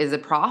is a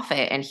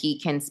prophet and he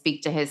can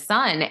speak to his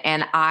son.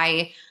 And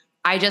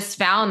I just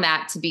found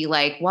that to be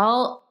like,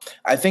 well,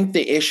 I think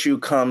the issue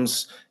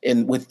comes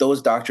in with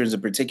those doctrines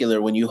in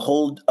particular, when you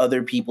hold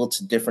other people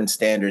to different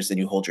standards than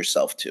you hold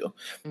yourself to.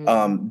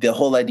 The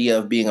whole idea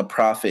of being a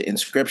prophet in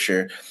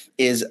scripture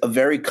is a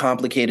very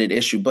complicated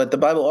issue, but the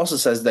Bible also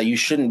says that you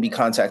shouldn't be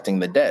contacting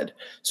the dead.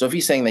 So if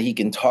he's saying that he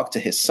can talk to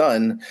his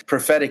son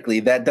prophetically,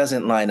 that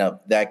doesn't line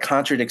up. That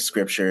contradicts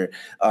scripture.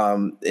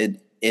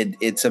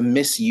 It's a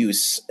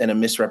misuse and a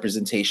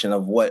misrepresentation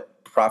of what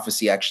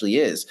prophecy actually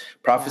is.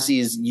 Prophecy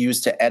is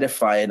used to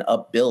edify and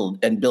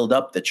build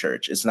up the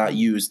church. It's not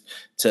used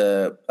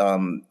to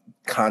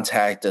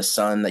contact a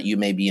son that you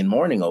may be in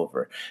mourning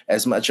over.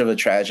 As much of a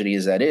tragedy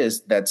as that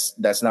is,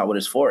 that's not what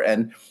it's for.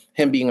 And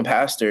him being a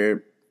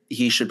pastor,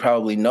 he should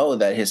probably know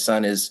that his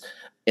son is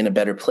in a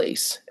better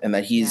place and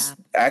that he's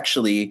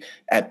actually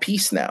at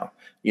peace now.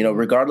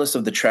 Regardless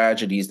of the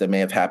tragedies that may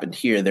have happened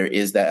here, there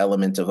is that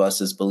element of us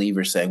as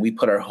believers saying we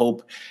put our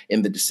hope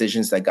in the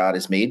decisions that God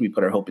has made. We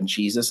put our hope in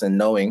Jesus, and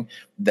knowing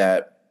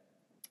that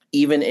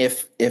even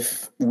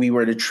if we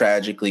were to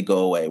tragically go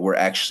away, we're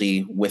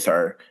actually with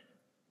our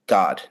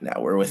God now.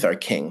 We're with our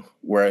King.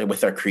 We're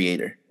with our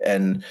Creator.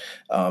 And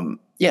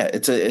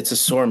it's a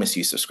sore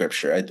misuse of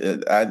scripture.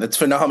 It's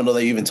phenomenal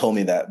that you even told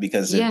me that,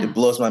 because it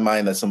blows my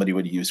mind that somebody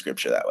would use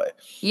scripture that way.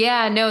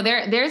 Yeah, no,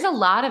 there's a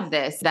lot of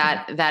this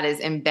that is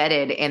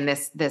embedded in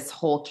this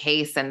whole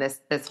case and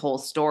this whole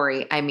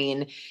story. I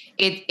mean,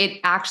 it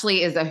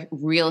actually is a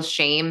real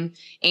shame,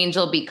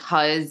 Angel,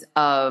 because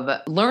of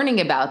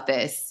learning about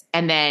this.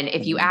 And then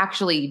if you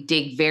actually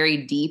dig very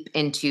deep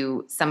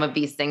into some of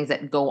these things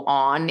that go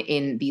on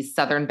in these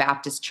Southern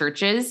Baptist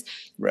churches,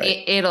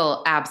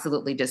 it'll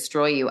absolutely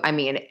destroy you. I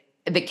mean,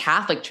 the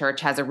Catholic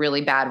Church has a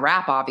really bad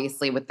rap,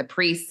 obviously, with the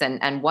priests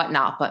and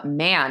whatnot. But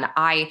man,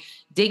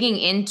 digging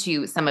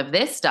into some of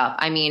this stuff,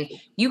 I mean,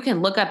 you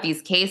can look up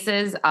these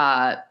cases.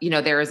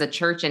 There is a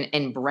church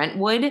in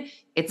Brentwood.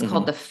 It's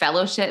called the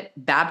Fellowship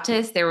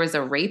Baptist. There was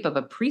a rape of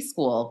a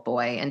preschool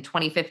boy in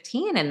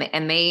 2015,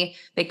 and they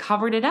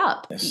covered it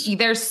up. Yes.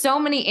 There's so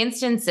many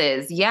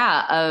instances,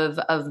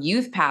 of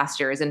youth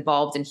pastors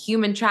involved in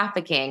human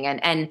trafficking.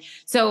 And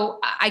so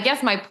I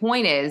guess my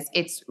point is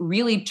it's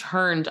really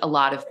turned a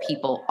lot of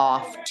people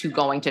off to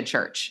going to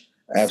church.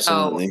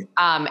 Absolutely. So,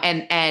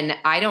 and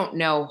I don't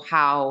know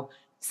how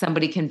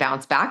somebody can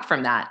bounce back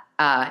from that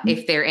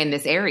if they're in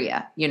this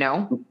area,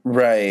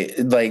 Right.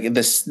 Like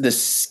the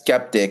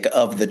skeptic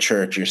of the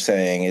church, you're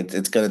saying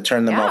it's going to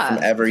turn them off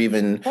from ever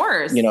even,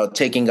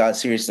 taking God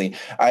seriously.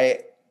 I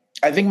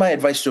think my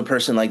advice to a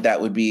person like that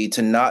would be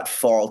to not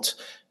fault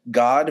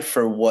God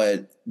for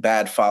what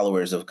bad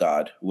followers of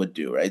God would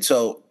do. Right.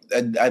 So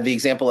the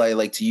example I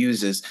like to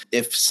use is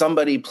if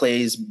somebody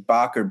plays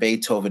Bach or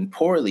Beethoven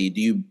poorly,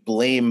 do you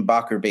blame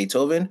Bach or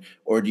Beethoven,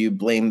 or do you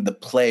blame the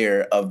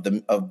player of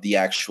the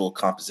actual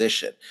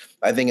composition?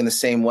 I think in the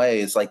same way,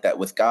 it's like that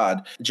with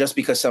God. Just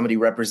because somebody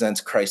represents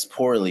Christ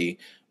poorly,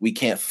 we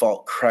can't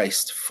fault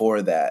Christ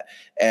for that.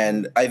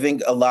 And I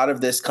think a lot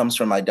of this comes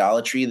from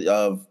idolatry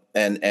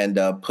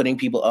and putting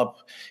people up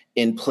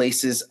in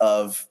places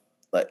of,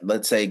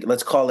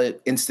 let's call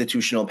it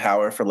institutional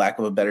power, for lack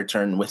of a better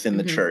term, within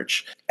the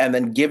church, and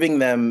then giving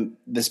them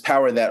this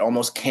power that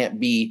almost can't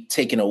be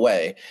taken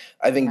away.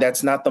 I think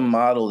that's not the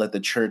model that the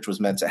church was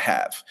meant to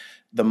have.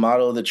 The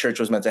model the church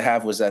was meant to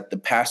have was that the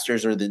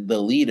pastors or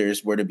the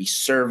leaders were to be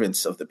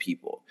servants of the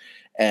people.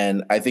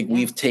 And I think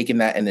we've taken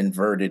that and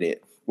inverted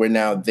it, where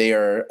now they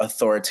are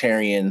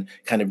authoritarian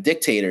kind of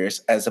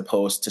dictators as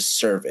opposed to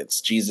servants.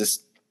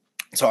 Jesus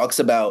talks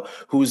about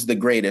who's the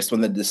greatest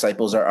when the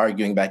disciples are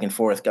arguing back and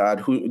forth.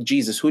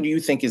 Jesus, who do you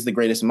think is the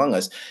greatest among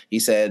us? He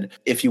said,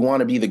 if you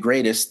want to be the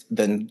greatest,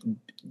 then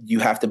you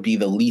have to be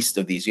the least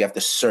of these. You have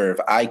to serve.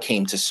 I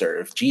came to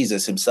serve.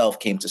 Jesus himself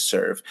came to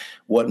serve.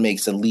 What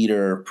makes a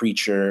leader, or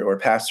preacher, or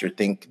pastor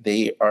think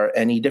they are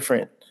any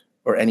different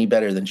or any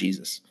better than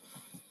Jesus?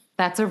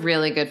 That's a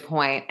really good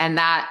point. And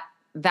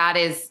that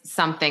is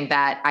something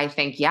that I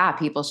think,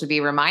 people should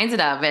be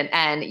reminded of.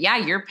 And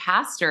your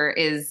pastor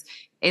is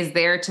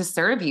there to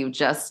serve you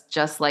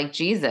just like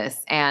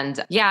Jesus.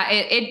 And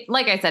it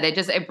like I said,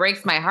 it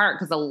breaks my heart,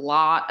 because a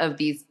lot of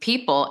these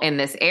people in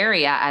this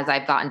area, as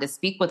I've gotten to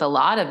speak with a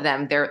lot of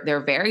them,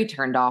 they're very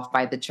turned off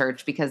by the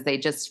church, because they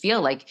just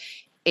feel like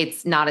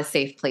it's not a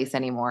safe place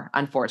anymore,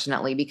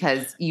 unfortunately,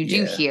 because you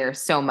do hear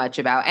so much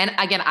about. And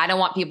again, I don't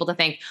want people to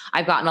think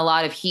I've gotten a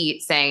lot of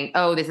heat saying,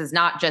 oh, this is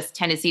not just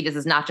Tennessee, this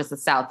is not just the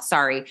South.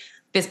 Sorry.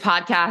 this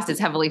podcast is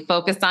heavily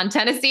focused on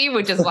Tennessee,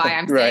 which is why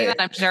I'm saying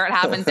that. I'm sure it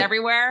happens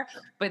everywhere,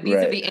 but these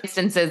are the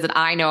instances that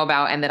I know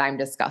about and that I'm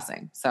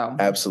discussing. So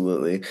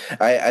absolutely.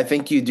 I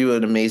think you do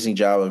an amazing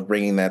job of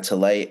bringing that to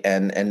light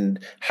and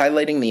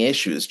highlighting the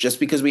issues. Just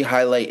because we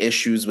highlight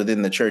issues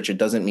within the church, it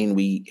doesn't mean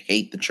we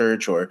hate the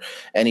church or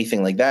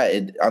anything like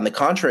that. On the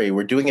contrary,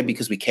 we're doing it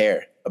because we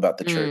care about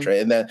the church,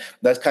 right? And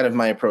that's kind of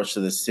my approach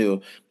to this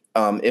too.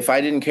 If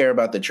I didn't care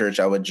about the church,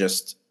 I would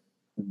just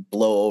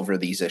blow over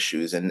these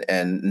issues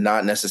and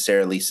not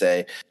necessarily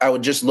say, I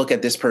would just look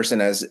at this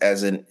person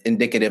as an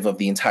indicative of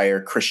the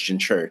entire Christian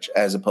church,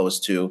 as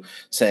opposed to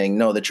saying,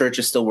 no, the church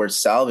is still worth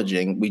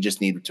salvaging. We just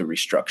need to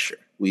restructure.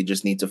 We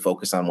just need to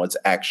focus on what's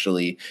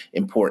actually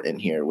important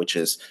here, which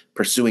is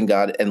pursuing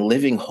God and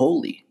living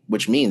holy,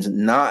 which means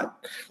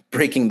not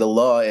breaking the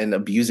law and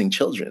abusing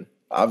children,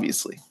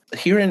 obviously.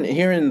 Here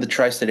in the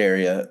tri-state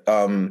area,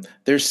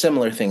 there's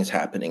similar things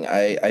happening.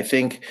 I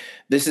think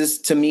this is,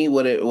 to me,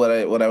 what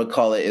I would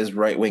call it is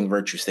right-wing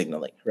virtue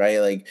signaling, right?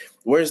 Like,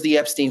 where's the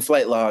Epstein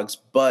flight logs?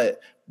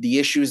 But the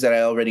issues that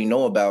I already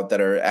know about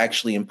that are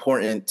actually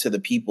important to the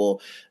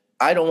people,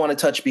 I don't want to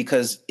touch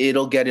because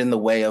it'll get in the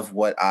way of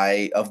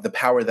of the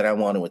power that I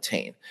want to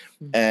attain.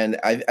 And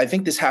I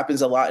think this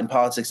happens a lot in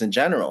politics in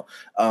general.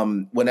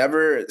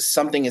 Whenever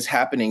something is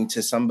happening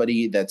to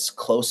somebody that's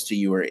close to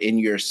you or in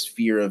your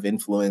sphere of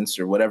influence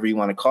or whatever you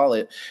want to call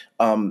it,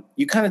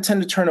 you kind of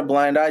tend to turn a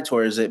blind eye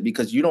towards it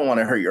because you don't want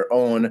to hurt your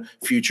own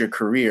future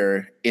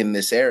career in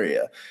this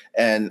area.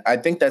 And I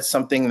think that's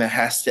something that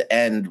has to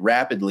end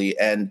rapidly.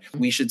 And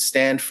we should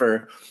stand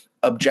for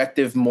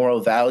objective moral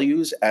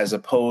values as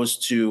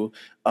opposed to,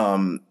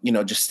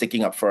 just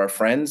sticking up for our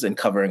friends and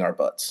covering our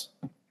butts.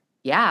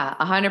 Yeah,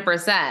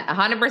 100%,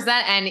 100%.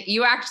 And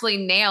you actually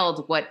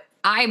nailed what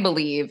I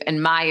believe,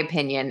 in my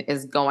opinion,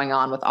 is going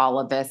on with all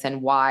of this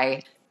and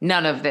why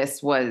none of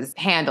this was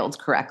handled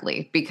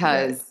correctly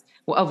because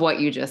of what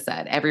you just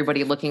said.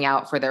 Everybody looking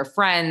out for their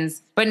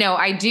friends. But no,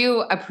 I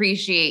do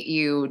appreciate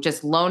you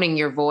just loaning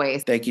your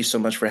voice. Thank you so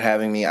much for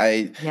having me.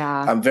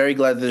 I'm very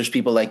glad that there's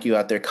people like you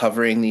out there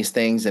covering these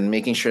things and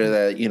making sure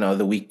that,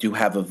 that we do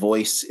have a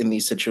voice in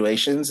these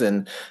situations.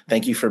 And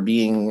thank you for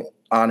being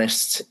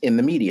honest in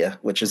the media,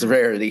 which is a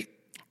rarity.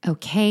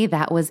 Okay,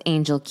 that was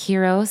Angel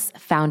Quiroz,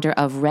 founder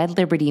of Red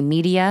Liberty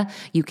Media.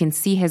 You can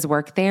see his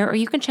work there, or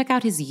you can check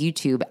out his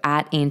YouTube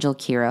at Angel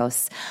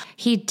Quiroz.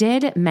 He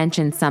did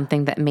mention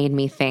something that made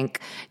me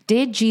think,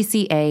 did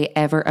GCA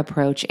ever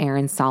approach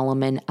Aaron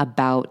Solomon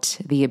about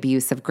the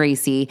abuse of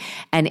Gracie?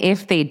 And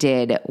if they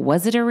did,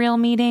 was it a real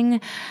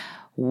meeting?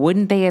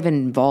 Wouldn't they have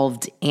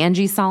involved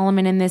Angie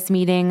Solomon in this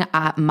meeting?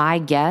 My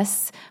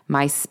guess,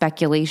 my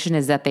speculation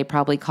is that they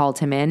probably called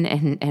him in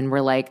and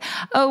were like,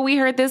 oh, we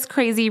heard this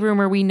crazy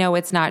rumor. We know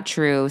it's not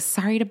true.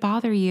 Sorry to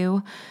bother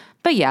you.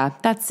 But yeah,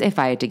 that's if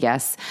I had to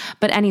guess.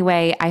 But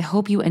anyway, I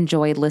hope you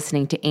enjoyed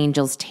listening to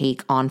Angel's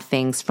take on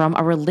things from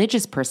a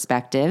religious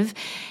perspective.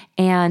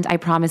 And I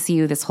promise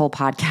you, this whole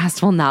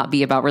podcast will not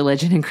be about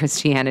religion and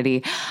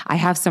Christianity. I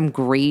have some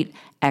great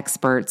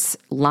experts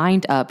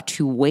lined up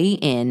to weigh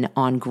in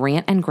on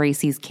Grant and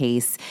Gracie's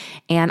case.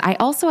 And I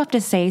also have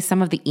to say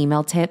some of the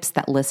email tips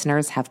that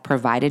listeners have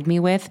provided me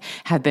with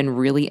have been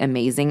really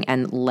amazing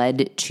and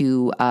led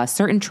to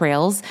certain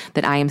trails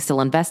that I am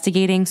still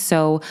investigating.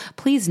 So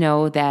please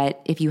know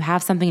that if you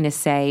have something to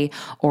say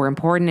or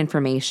important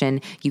information,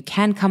 you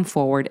can come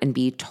forward and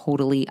be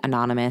totally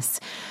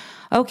anonymous.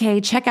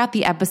 Okay, check out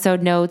the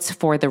episode notes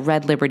for the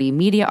Red Liberty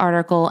Media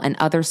article and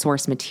other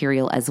source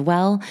material as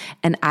well.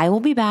 And I will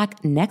be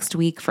back next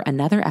week for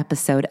another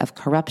episode of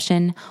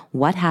Corruption: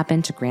 What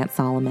Happened to Grant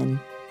Solomon.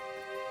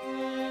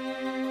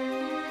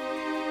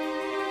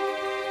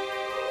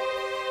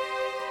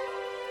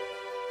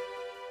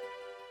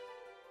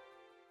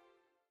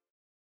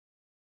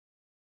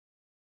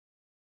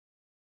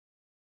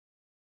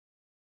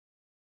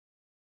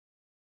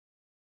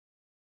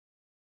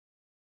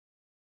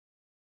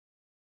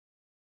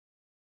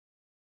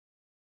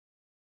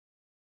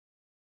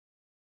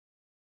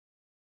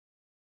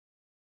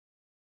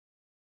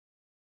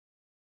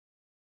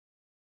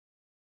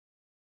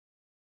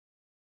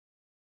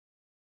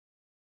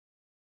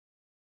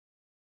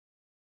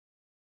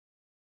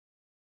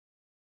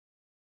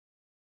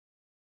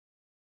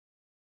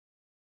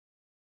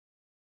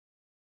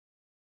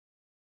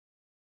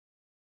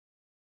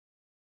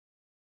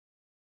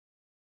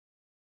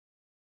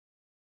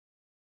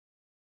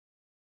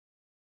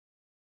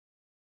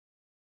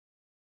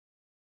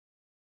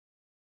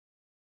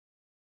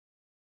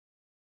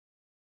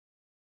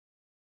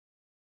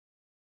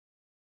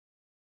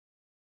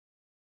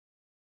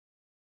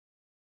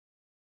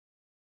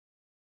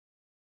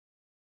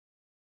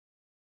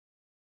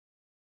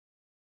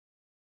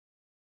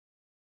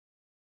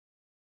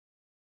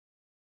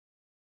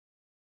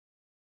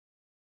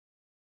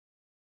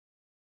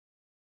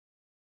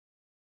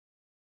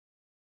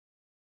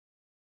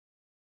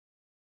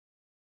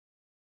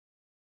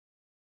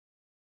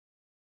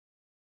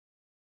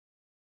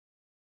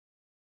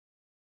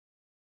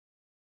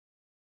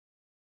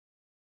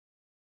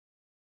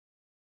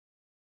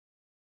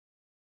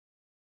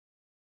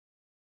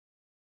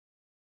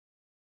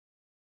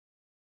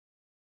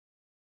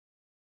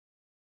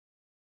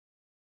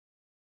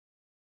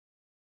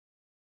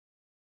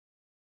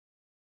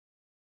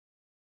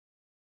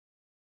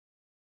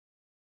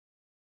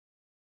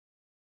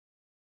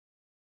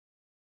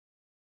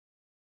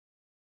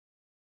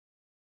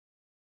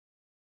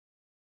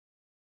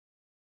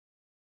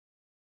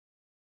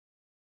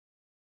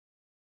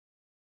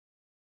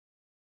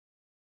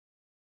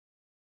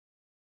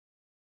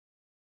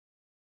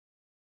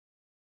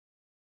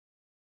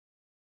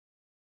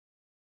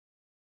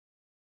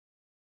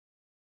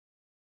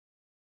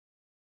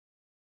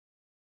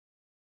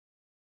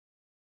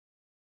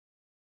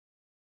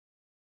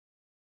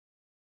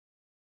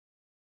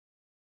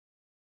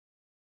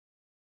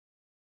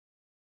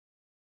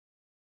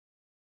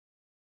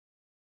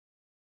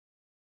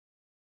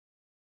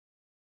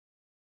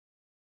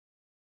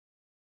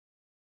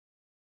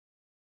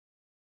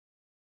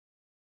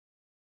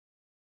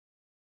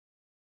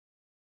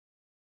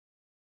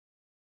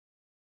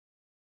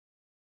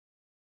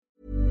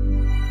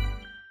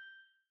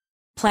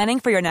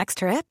 Planning for your next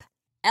trip?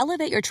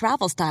 Elevate your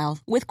travel style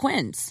with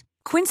Quince.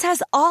 Quince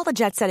has all the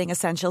jet-setting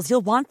essentials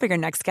you'll want for your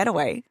next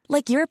getaway,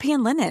 like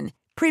European linen,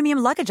 premium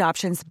luggage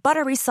options,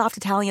 buttery soft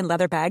Italian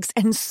leather bags,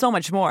 and so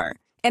much more.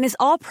 And is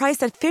all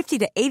priced at 50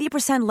 to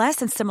 80% less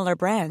than similar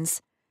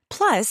brands.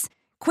 Plus,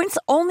 Quince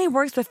only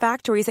works with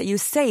factories that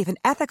use safe and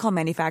ethical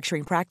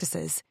manufacturing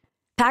practices.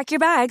 Pack your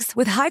bags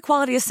with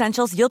high-quality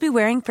essentials you'll be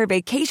wearing for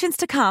vacations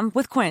to come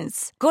with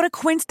Quince. Go to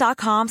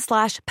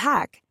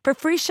quince.com/pack for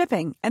free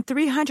shipping and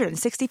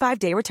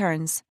 365-day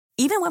returns.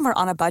 Even when we're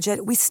on a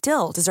budget, we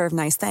still deserve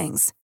nice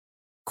things.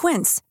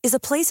 Quince is a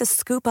place to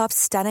scoop up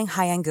stunning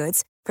high-end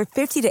goods for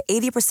 50 to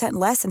 80%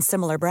 less than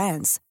similar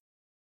brands.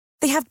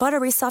 They have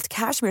buttery soft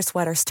cashmere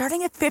sweaters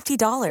starting at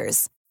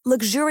 $50,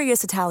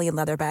 luxurious Italian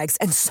leather bags,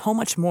 and so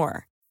much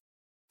more.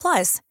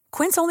 Plus,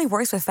 Quince only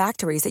works with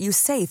factories that use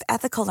safe,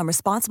 ethical, and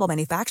responsible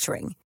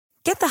manufacturing.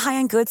 Get the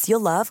high-end goods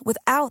you'll love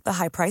without the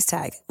high price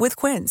tag with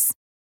Quince.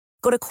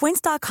 Go to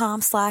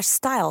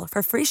quince.com/style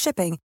for free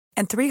shipping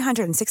and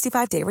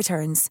 365-day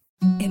returns.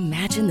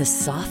 Imagine the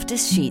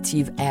softest sheets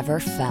you've ever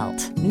felt.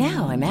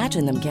 Now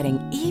imagine them getting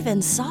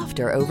even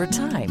softer over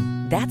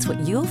time. That's what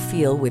you'll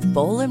feel with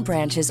Boll &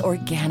 Branch's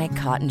organic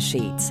cotton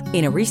sheets.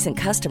 In a recent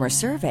customer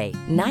survey,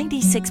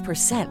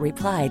 96%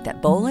 replied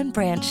that Boll &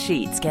 Branch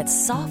sheets get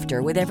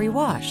softer with every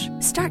wash.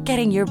 Start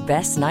getting your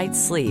best night's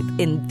sleep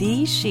in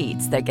these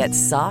sheets that get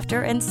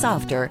softer and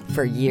softer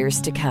for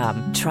years to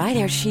come. Try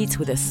their sheets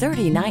with a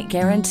 30-night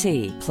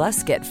guarantee.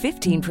 Plus, get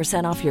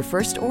 15% off your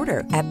first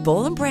order at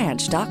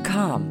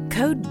bollandbranch.com.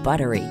 Code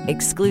BUTTERY.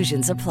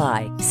 Exclusions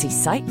apply. See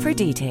site for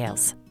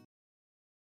details.